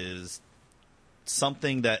 which is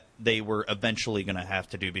something that they were eventually going to have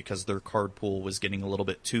to do because their card pool was getting a little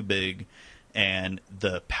bit too big, and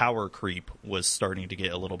the power creep was starting to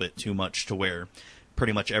get a little bit too much, to where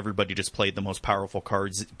pretty much everybody just played the most powerful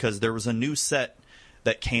cards, because there was a new set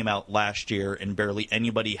that came out last year and barely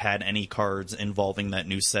anybody had any cards involving that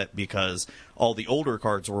new set because all the older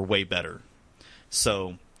cards were way better.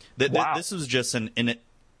 So this was just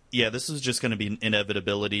this was just going to be an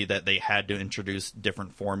inevitability that they had to introduce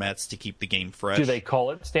different formats to keep the game fresh. Do they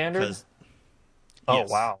call it Standard? Yes.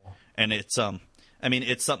 Wow. And it's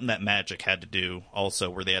it's something that Magic had to do also,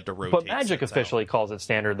 where they had to rotate. But Magic officially calls it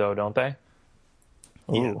Standard, though, don't they?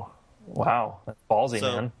 Ooh. Yeah. Wow. That's ballsy,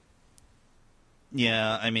 man.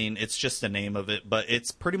 Yeah, it's just the name of it, but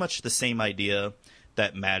it's pretty much the same idea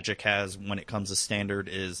that Magic has when it comes to Standard.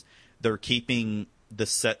 Is they're keeping the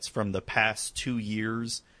sets from the past 2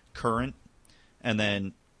 years current, and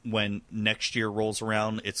then when next year rolls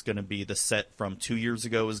around, it's going to be the set from 2 years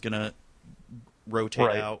ago is going to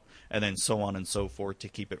rotate out, and then so on and so forth to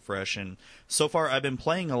keep it fresh. And so far, I've been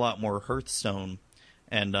playing a lot more Hearthstone,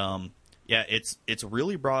 and it's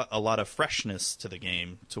really brought a lot of freshness to the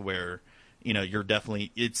game, to where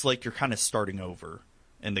it's like you're kind of starting over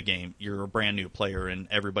in the game. You're a brand new player, and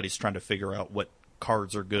everybody's trying to figure out what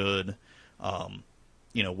cards are good,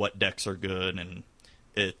 what decks are good, and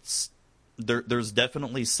there's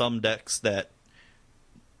definitely some decks that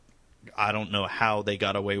I don't know how they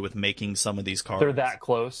got away with making some of these cards. They're that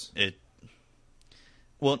close.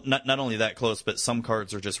 Well, not only that close, but some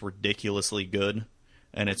cards are just ridiculously good,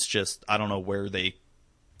 and it's just I don't know where they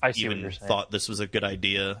even thought this was a good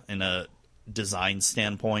idea in a design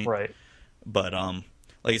standpoint. Right. But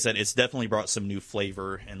like I said, it's definitely brought some new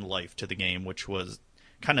flavor and life to the game, which was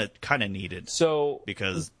kind of needed. So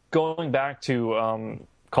because going back to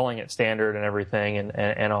calling it standard and everything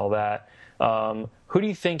and all that, who do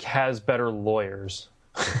you think has better lawyers?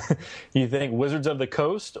 You think Wizards of the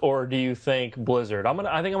Coast, or do you think Blizzard? I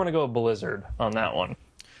think I'm gonna go with Blizzard on that one.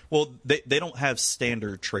 Well, they don't have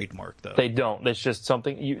standard trademark though. They don't. It's just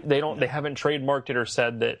something they don't. They haven't trademarked it or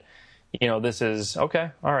said that. This is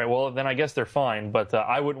okay. All right. Well, then I guess they're fine. But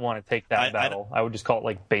I wouldn't want to take that battle. I would just call it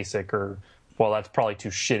like basic, or that's probably too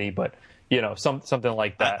shitty. But something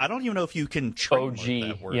like that. I don't even know if you can trademark OG,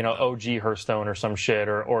 that word, OG Hearthstone or some shit,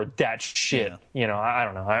 or that shit. Yeah. I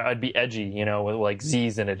don't know. I'd be edgy, with like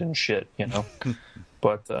Z's in it and shit.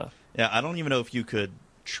 But yeah, I don't even know if you could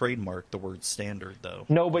trademark the word standard though.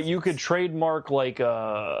 No, but you could trademark like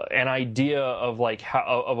an idea of like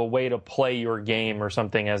of a way to play your game or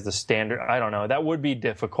something as the standard. I don't know. That would be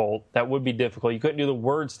difficult. You couldn't do the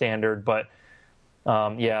word standard, but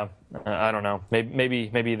yeah, I don't know.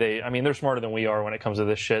 Maybe they. I mean, they're smarter than we are when it comes to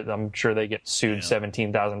this shit. I'm sure they get sued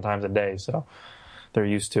 17,000 times a day, so they're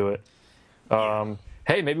used to it.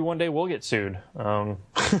 Hey, maybe one day we'll get sued.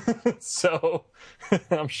 So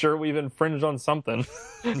I'm sure we've infringed on something.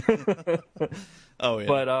 Oh, yeah.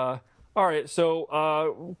 But, all right.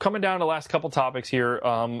 So coming down to the last couple topics here.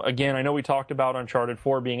 Again, I know we talked about Uncharted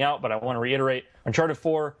 4 being out, but I want to reiterate Uncharted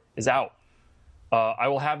 4 is out. I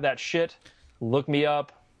will have that shit. Look me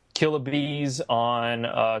up. Kill a Bees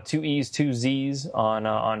on 2 E's, 2 Z's on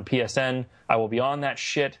PSN. I will be on that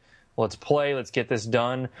shit. Let's play. Let's get this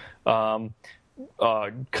done.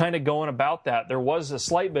 Kind of going about that, there was a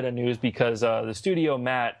slight bit of news because the studio,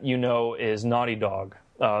 Matt, is Naughty Dog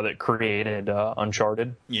that created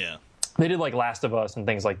Uncharted. Yeah. They did like Last of Us and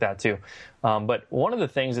things like that too. But one of the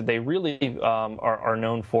things that they really are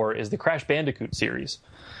known for is the Crash Bandicoot series.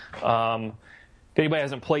 If anybody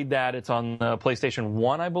hasn't played that, it's on the PlayStation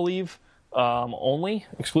 1, I believe, only,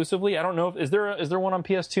 exclusively. I don't know. Is there one on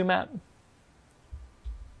PS2, Matt?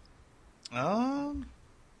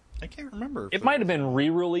 I can't remember. It might have been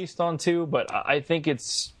re-released on 2, but I think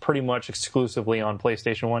it's pretty much exclusively on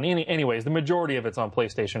PlayStation 1. Anyways, the majority of it's on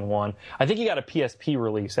PlayStation 1. I think you got a PSP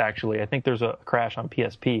release, actually. I think there's a Crash on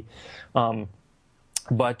PSP.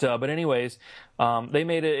 But anyways, they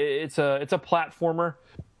made it. It's a platformer.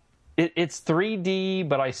 It's 3D,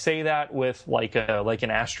 but I say that with like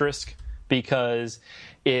an asterisk because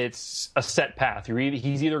it's a set path.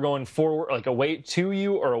 He's either going forward, like away to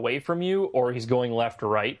you or away from you, or he's going left or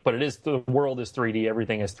right. But the world is 3D,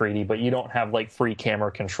 everything is 3D, but you don't have like free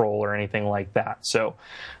camera control or anything like that. So,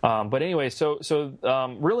 but anyway, so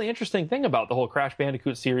really interesting thing about the whole Crash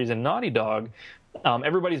Bandicoot series and Naughty Dog.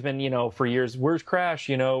 Everybody's been, for years, where's Crash?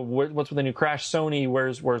 What's with the new Crash? Sony,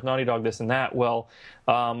 where's Naughty Dog? This and that. Well,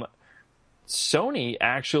 Sony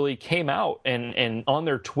actually came out and on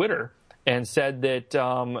their Twitter and said that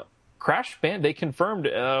they confirmed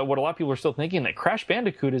what a lot of people are still thinking, that Crash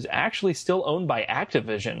Bandicoot is actually still owned by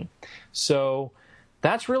Activision. So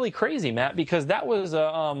that's really crazy, Matt, because that was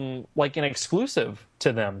like an exclusive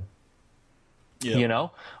to them. Yeah.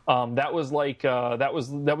 That was like that was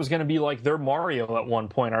going to be like their Mario at one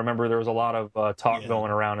point. I remember there was a lot of talk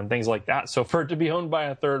going around and things like that. So for it to be owned by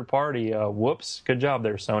a third party, whoops, good job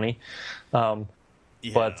there, Sony. But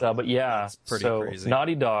yeah, so crazy.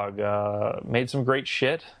 Naughty Dog made some great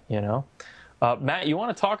shit, Matt, you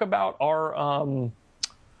want to talk about our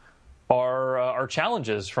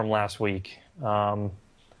challenges from last week? Go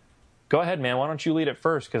ahead, man. Why don't you lead it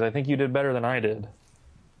first? Because I think you did better than I did.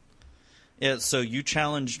 Yeah, so you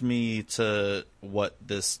challenged me to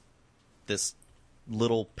this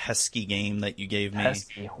little pesky game that you gave me.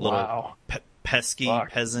 Pesky, wow. Pesky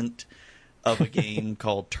peasant of a game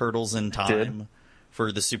called Turtles in Time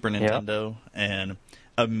for the Super Nintendo, and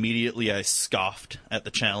immediately I scoffed at the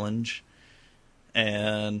challenge.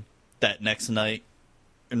 And that next night,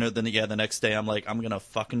 the next day, I'm like, I'm gonna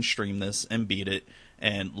fucking stream this and beat it.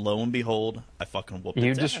 And lo and behold, I fucking whooped it.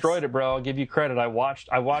 You destroyed it, bro. I'll give you credit. I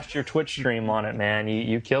watched your Twitch stream on it, man.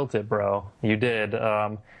 You killed it, bro. You did.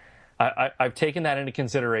 I've taken that into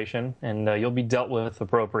consideration, and you'll be dealt with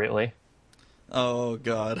appropriately. Oh,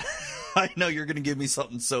 God. I know you're going to give me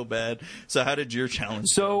something so bad. So how did your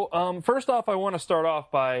challenge go? So first off, I want to start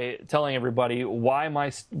off by telling everybody why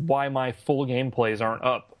my full gameplays aren't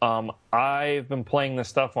up. I've been playing this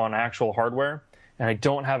stuff on actual hardware, and I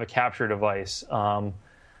don't have a capture device. I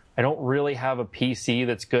don't really have a PC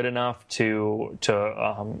that's good enough to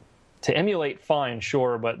emulate fine,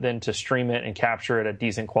 sure, but then to stream it and capture it at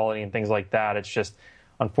decent quality and things like that, it's just,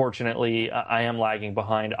 unfortunately, I am lagging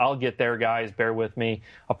behind. I'll get there, guys. Bear with me.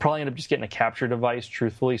 I'll probably end up just getting a capture device,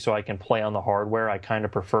 truthfully, so I can play on the hardware. I kind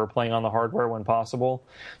of prefer playing on the hardware when possible.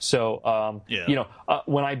 So,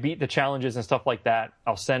 when I beat the challenges and stuff like that,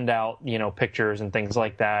 I'll send out, pictures and things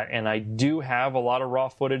like that. And I do have a lot of raw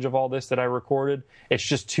footage of all this that I recorded. It's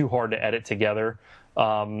just too hard to edit together.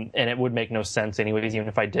 And it would make no sense anyways. Even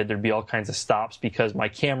if I did, there'd be all kinds of stops because my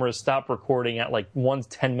cameras stop recording at like one's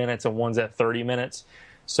 10 minutes and one's at 30 minutes.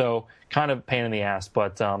 So kind of a pain in the ass.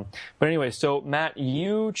 But anyway, so Matt,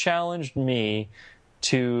 you challenged me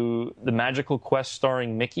to the Magical Quest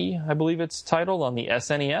starring Mickey, I believe it's titled, on the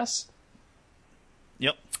SNES.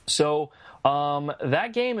 Yep. So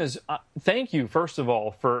that game is, thank you, first of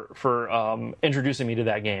all, for introducing me to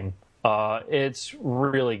that game. It's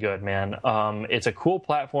really good, man. It's a cool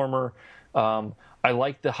platformer. I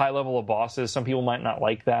like the high level of bosses. Some people might not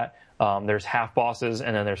like that. There's half bosses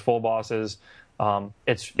and then there's full bosses.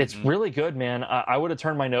 It's really good, man. I would have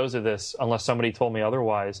turned my nose at this unless somebody told me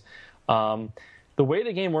otherwise. The way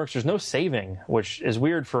the game works, there's no saving, which is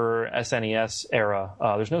weird for SNES era.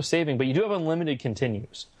 There's no saving, but you do have unlimited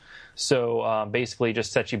continues. So basically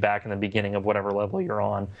just sets you back in the beginning of whatever level you're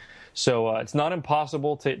on. So it's not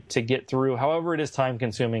impossible to get through. However, it is time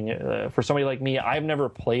consuming. For somebody like me, I've never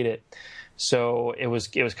played it. So it was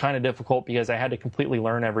kind of difficult because I had to completely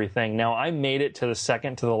learn everything. Now, I made it to the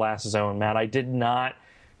second to the last zone, Matt. I did not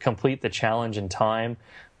complete the challenge in time.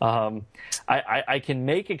 I can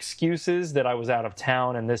make excuses that I was out of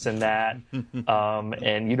town and this and that,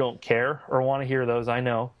 and you don't care or want to hear those, I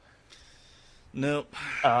know. Nope.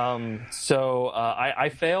 So I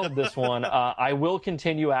failed this one. I will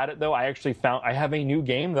continue at it, though. I actually I have a new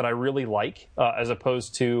game that I really like, as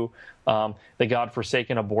opposed to the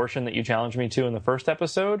godforsaken abortion that you challenged me to in the first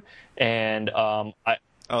episode. And that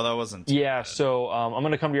wasn't. Yeah. So I'm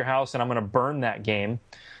going to come to your house and I'm going to burn that game,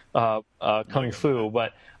 Kung Fu.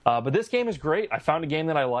 But this game is great. I found a game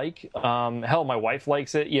that I like. Hell, my wife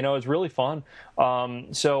likes it. It's really fun.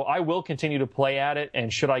 So I will continue to play at it.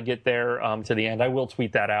 And should I get there to the end, I will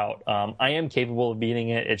tweet that out. I am capable of beating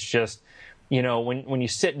it. It's just, when you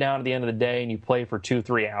sit down at the end of the day and you play for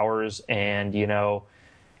 2-3 hours and,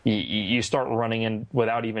 you start running in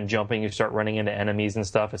without even jumping, you start running into enemies and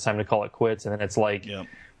stuff. It's time to call it quits. And then it's like,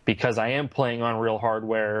 because I am playing on real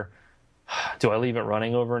hardware, do I leave it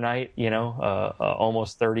running overnight?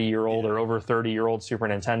 Almost 30-year-old or over 30-year-old Super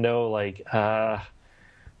Nintendo,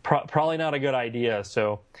 probably not a good idea.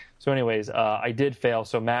 So anyways, I did fail.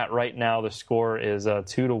 So Matt, right now the score is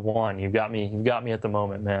 2-1. You've got me at the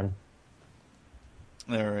moment, man.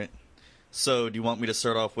 All right. So do you want me to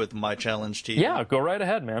start off with my challenge to you? Yeah, go right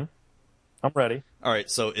ahead, man. I'm ready. All right.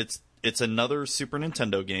 So it's another Super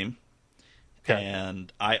Nintendo game. Okay.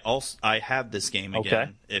 And I have this game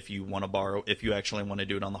again. Okay. If you actually want to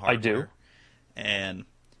do it on the hardware. I do. And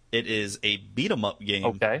it is a beat 'em up game.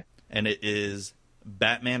 Okay. And it is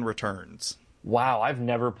Batman Returns. Wow, I've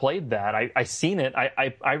never played that. I seen it.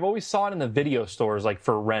 I've always saw it in the video stores, like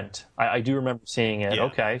for rent. I do remember seeing it. Yeah.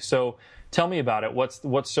 Okay, so tell me about it.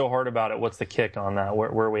 What's so hard about it? What's the kick on that?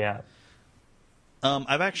 Where are we at?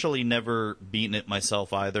 I've actually never beaten it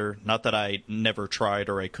myself either. Not that I never tried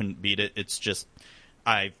or I couldn't beat it. It's just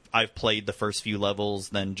I've played the first few levels,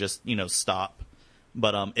 then just stop.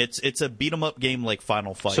 But it's a beat 'em up game like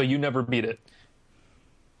Final Fight. So you never beat it?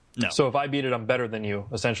 No. So if I beat it, I'm better than you.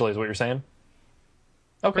 Essentially, is what you're saying?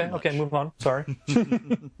 Okay. Move on. Sorry.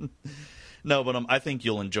 No, but I think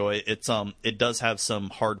you'll enjoy it. It does have some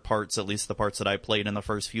hard parts, at least the parts that I played in the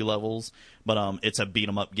first few levels. But it's a beat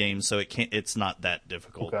 'em up game, so it's not that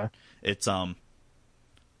difficult. Okay. It's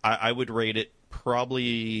I would rate it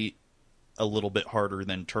probably a little bit harder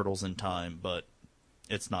than Turtles in Time, but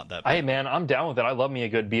it's not that bad. Hey man, I'm down with it. I love me a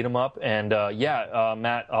good beat 'em up, and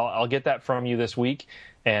Matt, I'll get that from you this week,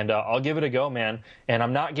 and I'll give it a go, man. And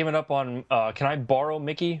I'm not giving up on. Can I borrow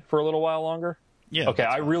Mickey for a little while longer? Yeah. Okay,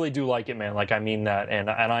 I really do like it, man. Like, I mean that, and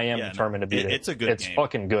I am determined to beat it. It's a good game. It's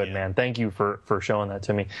fucking good, man. Thank you for showing that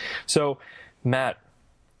to me. So, Matt,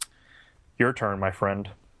 your turn, my friend.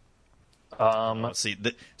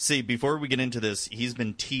 See, before we get into this, he's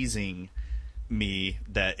been teasing me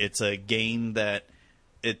that it's a game that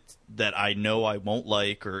I know I won't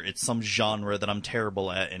like, or it's some genre that I'm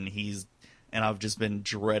terrible at, and and I've just been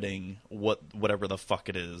dreading whatever the fuck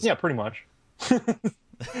it is. Yeah, pretty much.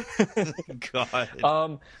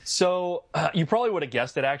 God. So you probably would have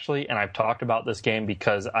guessed it, actually, and I've talked about this game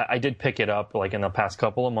because I did pick it up like in the past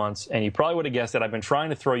couple of months, and you probably would have guessed it. I've been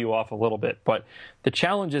trying to throw you off a little bit, but the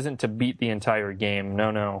challenge isn't to beat the entire game.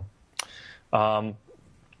 No.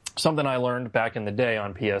 Something I learned back in the day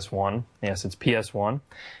on PS1. Yes, it's PS1.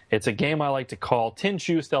 It's a game I like to call Tin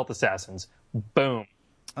Shoe Stealth Assassins. Boom.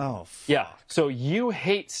 Oh, fuck. Yeah. So you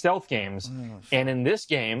hate stealth games, and in this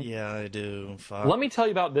game, Yeah, I do. Fuck. let me tell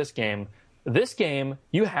you about this game. This game,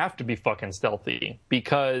 you have to be fucking stealthy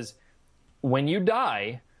because when you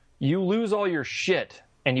die, you lose all your shit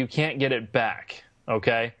and you can't get it back.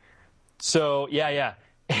 Okay? So, yeah.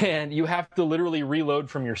 And you have to literally reload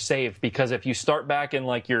from your save because if you start back in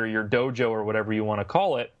like your dojo or whatever you want to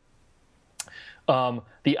call it,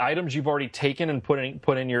 the items you've already taken and put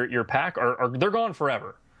in your pack are they're gone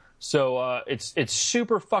forever. So it's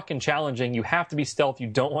super fucking challenging. You have to be stealth. You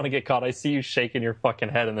don't want to get caught. I see you shaking your fucking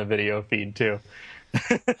head in the video feed too.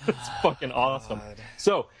 It's fucking awesome. God.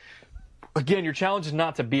 So again, your challenge is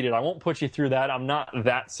not to beat it. I won't put you through that. I'm not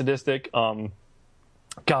that sadistic.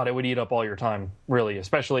 God, it would eat up all your time, really,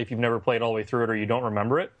 especially if you've never played all the way through it or you don't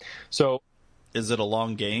remember it. So Is it a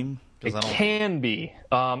long game? it can be.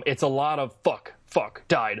 It's a lot of fuck,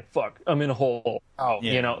 died, fuck, I'm in a hole. Oh,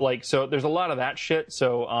 Yeah. So there's a lot of that shit.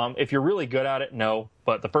 So if you're really good at it, no.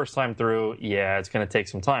 But the first time through, yeah, it's going to take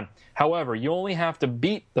some time. However, you only have to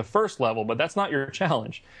beat the first level, but that's not your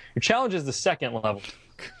challenge. Your challenge is the second level.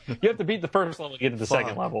 You have to beat the first level to get to the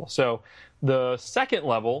second level. So the second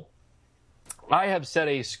level, I have set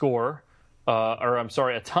a score,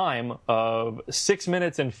 a time of 6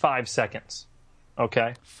 minutes and 5 seconds.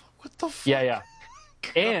 Okay? What the fuck? Yeah.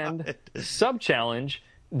 And sub-challenge,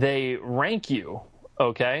 they rank you,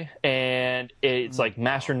 okay? And it's like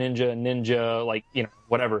Master Ninja, like,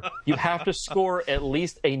 whatever. You have to score at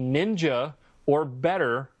least a Ninja or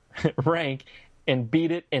better rank and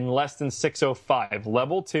beat it in less than 605.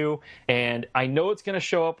 Level 2, and I know it's going to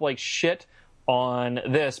show up like shit on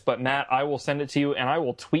this, but Matt, I will send it to you, and I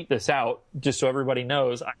will tweet this out just so everybody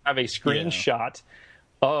knows. I have a screenshot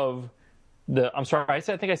of I'm sorry, I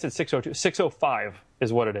think I said 602. 605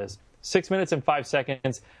 is what it is. 6 minutes and 5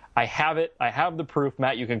 seconds. I have it. I have the proof,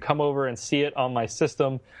 Matt. You can come over and see it on my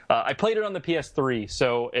system. I played it on the PS3,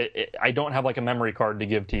 so I don't have like a memory card to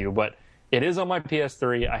give to you, but it is on my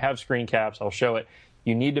PS3. I have screen caps. I'll show it.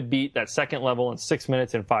 You need to beat that second level in 6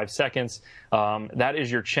 minutes and 5 seconds. That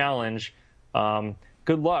is your challenge.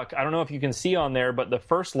 Good luck. I don't know if you can see on there, but the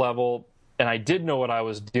first level, and I did know what I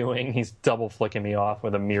was doing. He's double flicking me off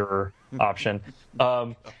with a mirror option.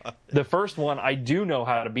 The first one, I do know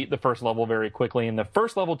how to beat the first level very quickly, and the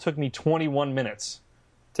first level took me 21 minutes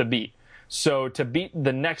to beat. So to beat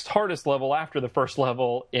the next hardest level after the first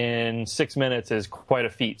level in 6 minutes is quite a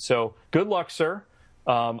feat. So good luck, sir.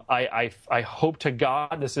 I hope to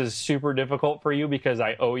God this is super difficult for you because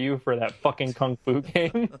I owe you for that fucking Kung Fu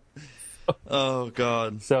game. Oh,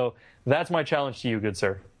 God. So that's my challenge to you, good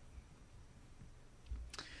sir.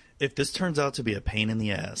 If this turns out to be a pain in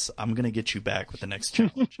the ass, I'm going to get you back with the next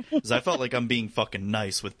challenge. Because I felt like I'm being fucking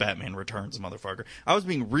nice with Batman Returns, motherfucker. I was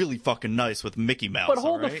being really fucking nice with Mickey Mouse. But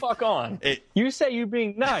hold right? the fuck on. You say you're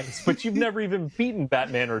being nice, but you've never even beaten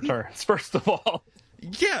Batman Returns, first of all.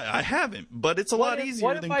 Yeah, I haven't, but it's a lot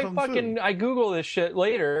easier than Kung Fu. I Google this shit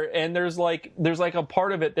later, and there's like a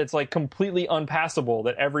part of it that's like completely unpassable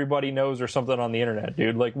that everybody knows or something on the internet,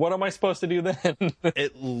 dude. Like, what am I supposed to do then?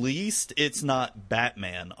 At least it's not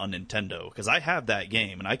Batman on Nintendo, because I have that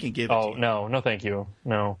game and I can give it to you. No, thank you.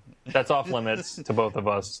 No, that's off limits to both of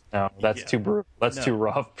us. No, that's too brutal. That's too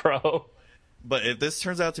rough, bro. But if this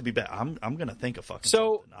turns out to be bad, I'm gonna think of fucking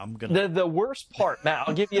so something. I'm gonna the worst part, Matt.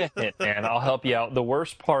 I'll give you a hint, man. I'll help you out. The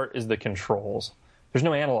worst part is the controls. There's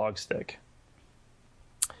no analog stick,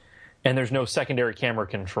 and there's no secondary camera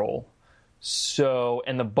control. So,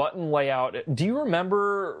 and the button layout. Do you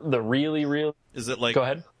remember the really? Is it like? Go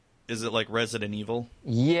ahead. Is it like Resident Evil?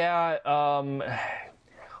 Yeah.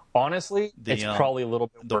 Honestly, it's probably a little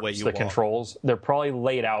bit the worse. Way you the walk. controls, they're probably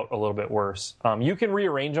laid out a little bit worse. You can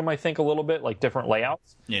rearrange them, I think, a little bit, like different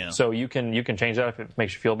layouts. Yeah. So you can change that if it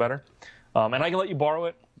makes you feel better. And I can let you borrow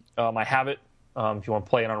it. I have it if you want to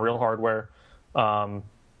play it on real hardware.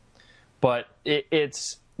 But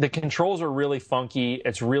it's the controls are really funky.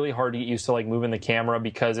 It's really hard to get used to like moving the camera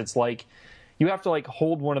because it's like you have to like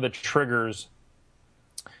hold one of the triggers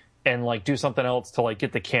and like do something else to like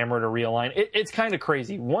get the camera to realign. It's kind of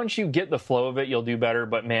crazy. Once you get the flow of it, you'll do better.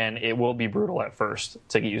 But man, it will be brutal at first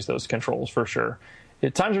to get used to those controls for sure.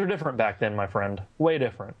 Times were different back then, my friend. Way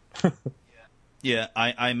different. Yeah,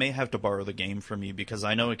 I may have to borrow the game from you because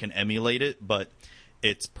I know it can emulate it, but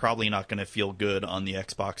it's probably not going to feel good on the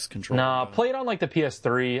Xbox controller. Nah, play it on like the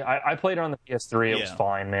PS3. I played it on the PS3. It was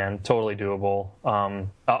fine, man. Totally doable.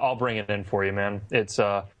 I'll bring it in for you, man. It's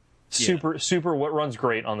super. What runs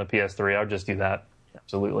great on the PS3? I'll just do that.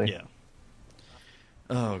 Absolutely. Yeah.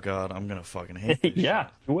 Oh god, I'm gonna fucking hate this. Yeah,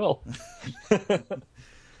 you will.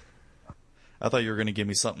 I thought you were gonna give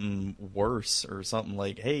me something worse or something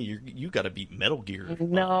like, hey, you got to beat Metal Gear.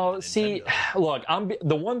 No, see, look,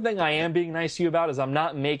 the one thing I am being nice to you about is I'm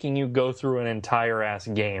not making you go through an entire ass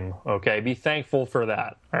game. Okay, be thankful for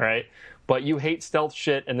that. All right, but you hate stealth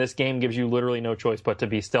shit, and this game gives you literally no choice but to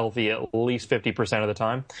be stealthy at least 50% of the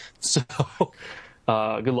time. So,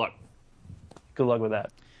 good luck. Good luck with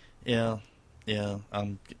that. Yeah.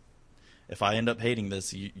 If I end up hating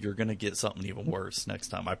this, you're gonna get something even worse next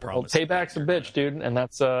time. I promise. Well, payback's a bitch, dude, and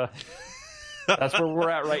that's where we're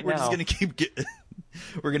at right now. We're just gonna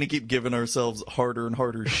keep giving ourselves harder and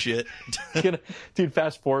harder shit. Dude,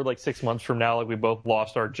 fast forward like 6 months from now, like we both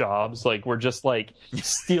lost our jobs. Like we're just like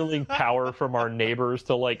stealing power from our neighbors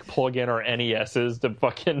to like plug in our NESs to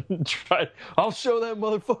fucking try. I'll show that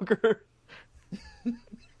motherfucker.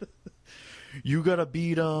 You gotta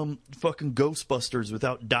beat fucking Ghostbusters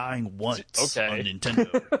without dying once on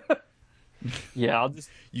Nintendo. Yeah, I'll just.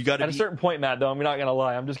 You gotta. At a certain point, Matt, though, I'm not gonna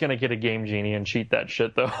lie. I'm just gonna get a Game Genie and cheat that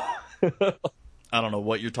shit, though. I don't know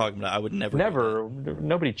what you're talking about. I would never. Never.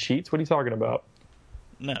 Nobody cheats. What are you talking about?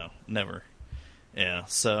 No, never. Yeah.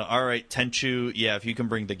 So, all right, Tenchu. Yeah, if you can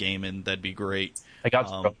bring the game in, that'd be great. I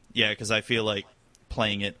got you. Yeah, because I feel like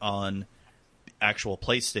playing it on actual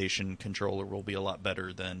PlayStation controller will be a lot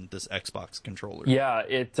better than this Xbox controller. Yeah,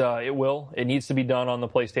 it will. It needs to be done on the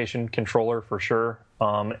PlayStation controller for sure.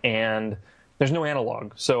 And there's no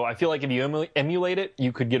analog, so I feel like if you emulate it,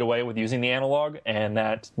 you could get away with using the analog. And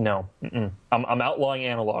I'm outlawing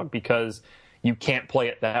analog because you can't play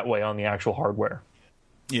it that way on the actual hardware.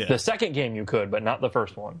 Yeah. The second game you could, but not the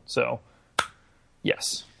first one. So,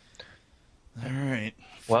 yes. All right.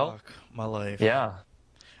 Well, fuck my life. Yeah.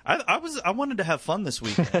 I wanted to have fun this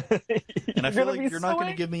weekend, and I feel like you're not going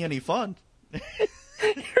to give me any fun.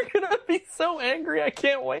 You're gonna be so angry. I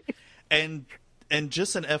can't wait. And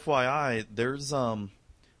just an FYI, there's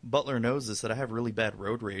Butler knows this, that I have really bad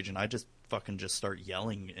road rage, and I just start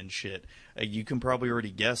yelling and shit. You can probably already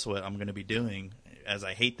guess what I'm going to be doing, as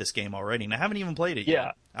I hate this game already, and I haven't even played it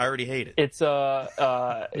yet. I already hate it. It's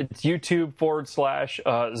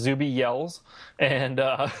YouTube/Zuby Yells, and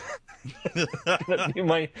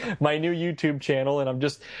my new YouTube channel, and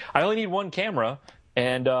I only need one camera,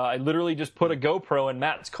 and I literally just put a GoPro in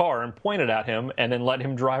Matt's car and point it at him, and then let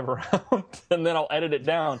him drive around, and then I'll edit it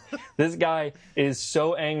down. This guy is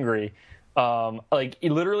so angry.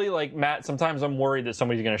 Literally, Matt, sometimes I'm worried that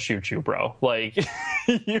somebody's gonna shoot you, bro. Like,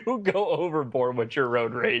 you go overboard with your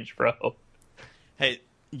road rage, bro. Hey,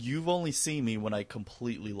 you've only seen me when I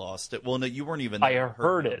completely lost it. Well, no, you weren't even there. I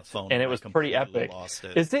heard it, and it was pretty epic. Lost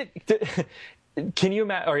it. Is it? Can you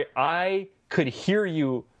imagine? I could hear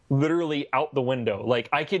you literally out the window. Like,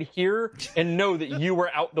 I could hear and know that you were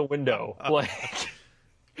out the window. Like,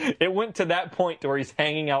 it went to that point to where he's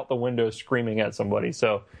hanging out the window screaming at somebody.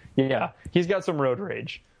 So, yeah, he's got some road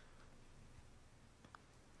rage.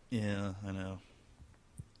 Yeah, I know.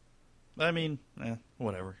 I mean,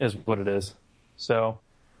 whatever. Is what it is. So,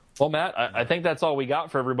 well, Matt, I think that's all we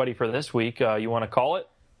got for everybody for this week. You want to call it?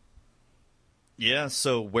 Yeah,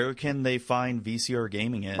 so where can they find VCR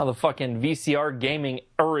Gaming at? Motherfucking VCR Gaming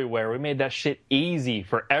everywhere. We made that shit easy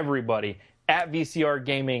for everybody. At VCR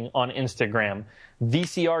Gaming on Instagram.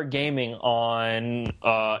 VCR Gaming on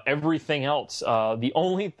everything else. The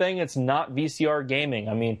only thing it's not VCR Gaming.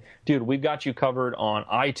 I mean, dude, we've got you covered on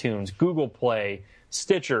iTunes, Google Play,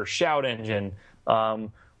 Stitcher, Shout Engine.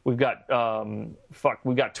 We've got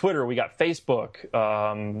we got Twitter, we got Facebook.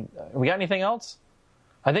 We got anything else?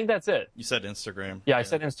 I think that's it. You said Instagram. Yeah, I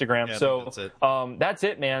said Instagram. Yeah, so that's it. That's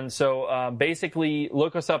it, man. So basically,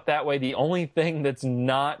 look us up that way. The only thing that's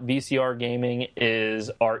not VCR Gaming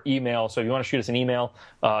is our email. So if you want to shoot us an email,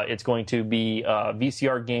 it's going to be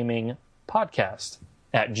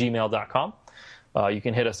VCRGamingPodcast@gmail.com. You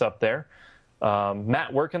can hit us up there.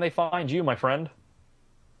 Matt, where can they find you, my friend?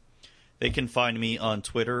 They can find me on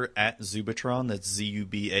Twitter at Zubatron. That's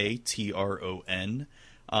Zubatron.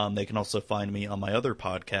 They can also find me on my other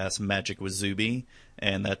podcast, Magic with Zuby,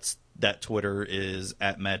 and that Twitter is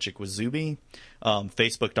at Magic with Zuby.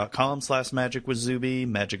 Facebook.com/Magic with Zuby,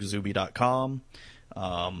 MagicZuby.com.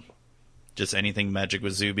 Just anything Magic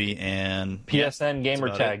with Zuby, and PSN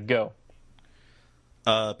gamertag, go.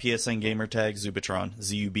 PSN gamertag Zubatron.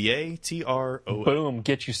 Zubatron. Boom,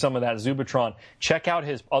 get you some of that Zubatron. Check out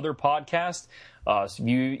his other podcast. So if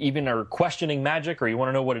you even are questioning Magic, or you want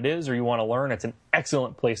to know what it is, or you want to learn, it's an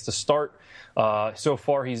excellent place to start. So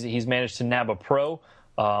far, he's managed to nab a pro,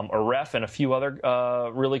 a ref, and a few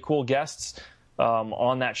other really cool guests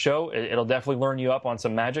on that show. It'll definitely learn you up on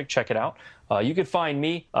some Magic. Check it out. You can find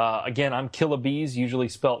me. Again, I'm Killabeez, usually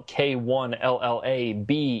spelled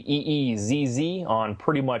K1LLABEEZZ on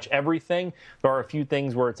pretty much everything. There are a few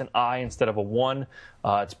things where it's an I instead of a 1.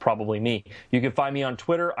 It's probably me. You can find me on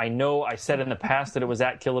Twitter. I know I said in the past that it was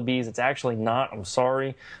at Killabeez. It's actually not. I'm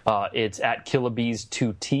sorry. It's at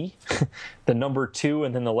Killabeez2T, the number 2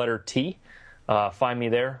 and then the letter T. Find me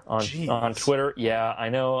there on Twitter. Yeah, I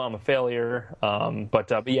know I'm a failure, but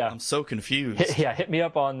yeah. I'm so confused. Hit me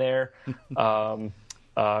up on there.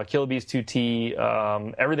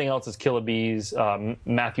 Killabeez2T. Everything else is Killabeez.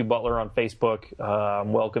 Matthew Butler on Facebook.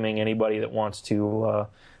 I'm welcoming anybody that wants to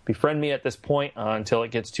befriend me at this point until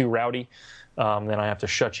it gets too rowdy. Then I have to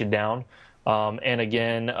shut you down. And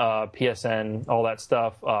again, PSN, all that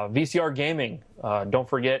stuff. VCR Gaming. Don't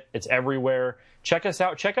forget, it's everywhere. Check us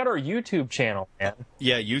out. Check out our YouTube channel, man.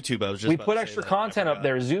 Yeah, YouTube. We put extra content up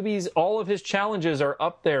there. Zuby's, all of his challenges are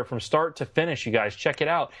up there from start to finish. You guys check it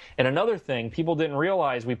out. And another thing, people didn't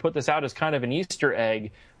realize, we put this out as kind of an Easter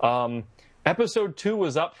egg. Episode 2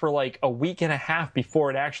 was up for like a week and a half before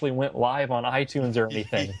it actually went live on iTunes or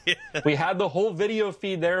anything. Yeah. We had the whole video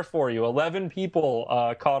feed there for you. 11 people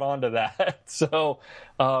caught on to that. So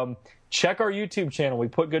check our YouTube channel. We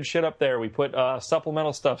put good shit up there. We put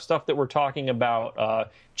supplemental stuff that we're talking about,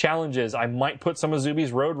 challenges. I might put some of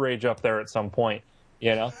Zuby's Road Rage up there at some point.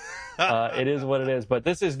 You know, it is what it is. But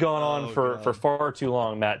this has gone on for far too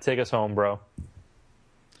long, Matt. Take us home, bro.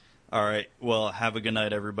 All right. Well, have a good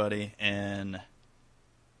night, everybody. And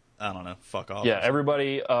I don't know. Fuck off. Yeah,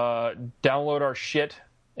 everybody download our shit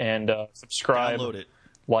and subscribe. Download it.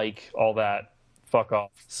 Like, all that. Fuck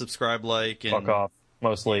off. Subscribe, like, and... Fuck off.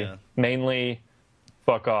 Mostly. Yeah. Mainly,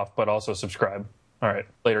 fuck off, but also subscribe. All right.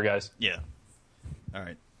 Later, guys. Yeah. All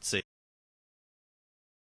right. See.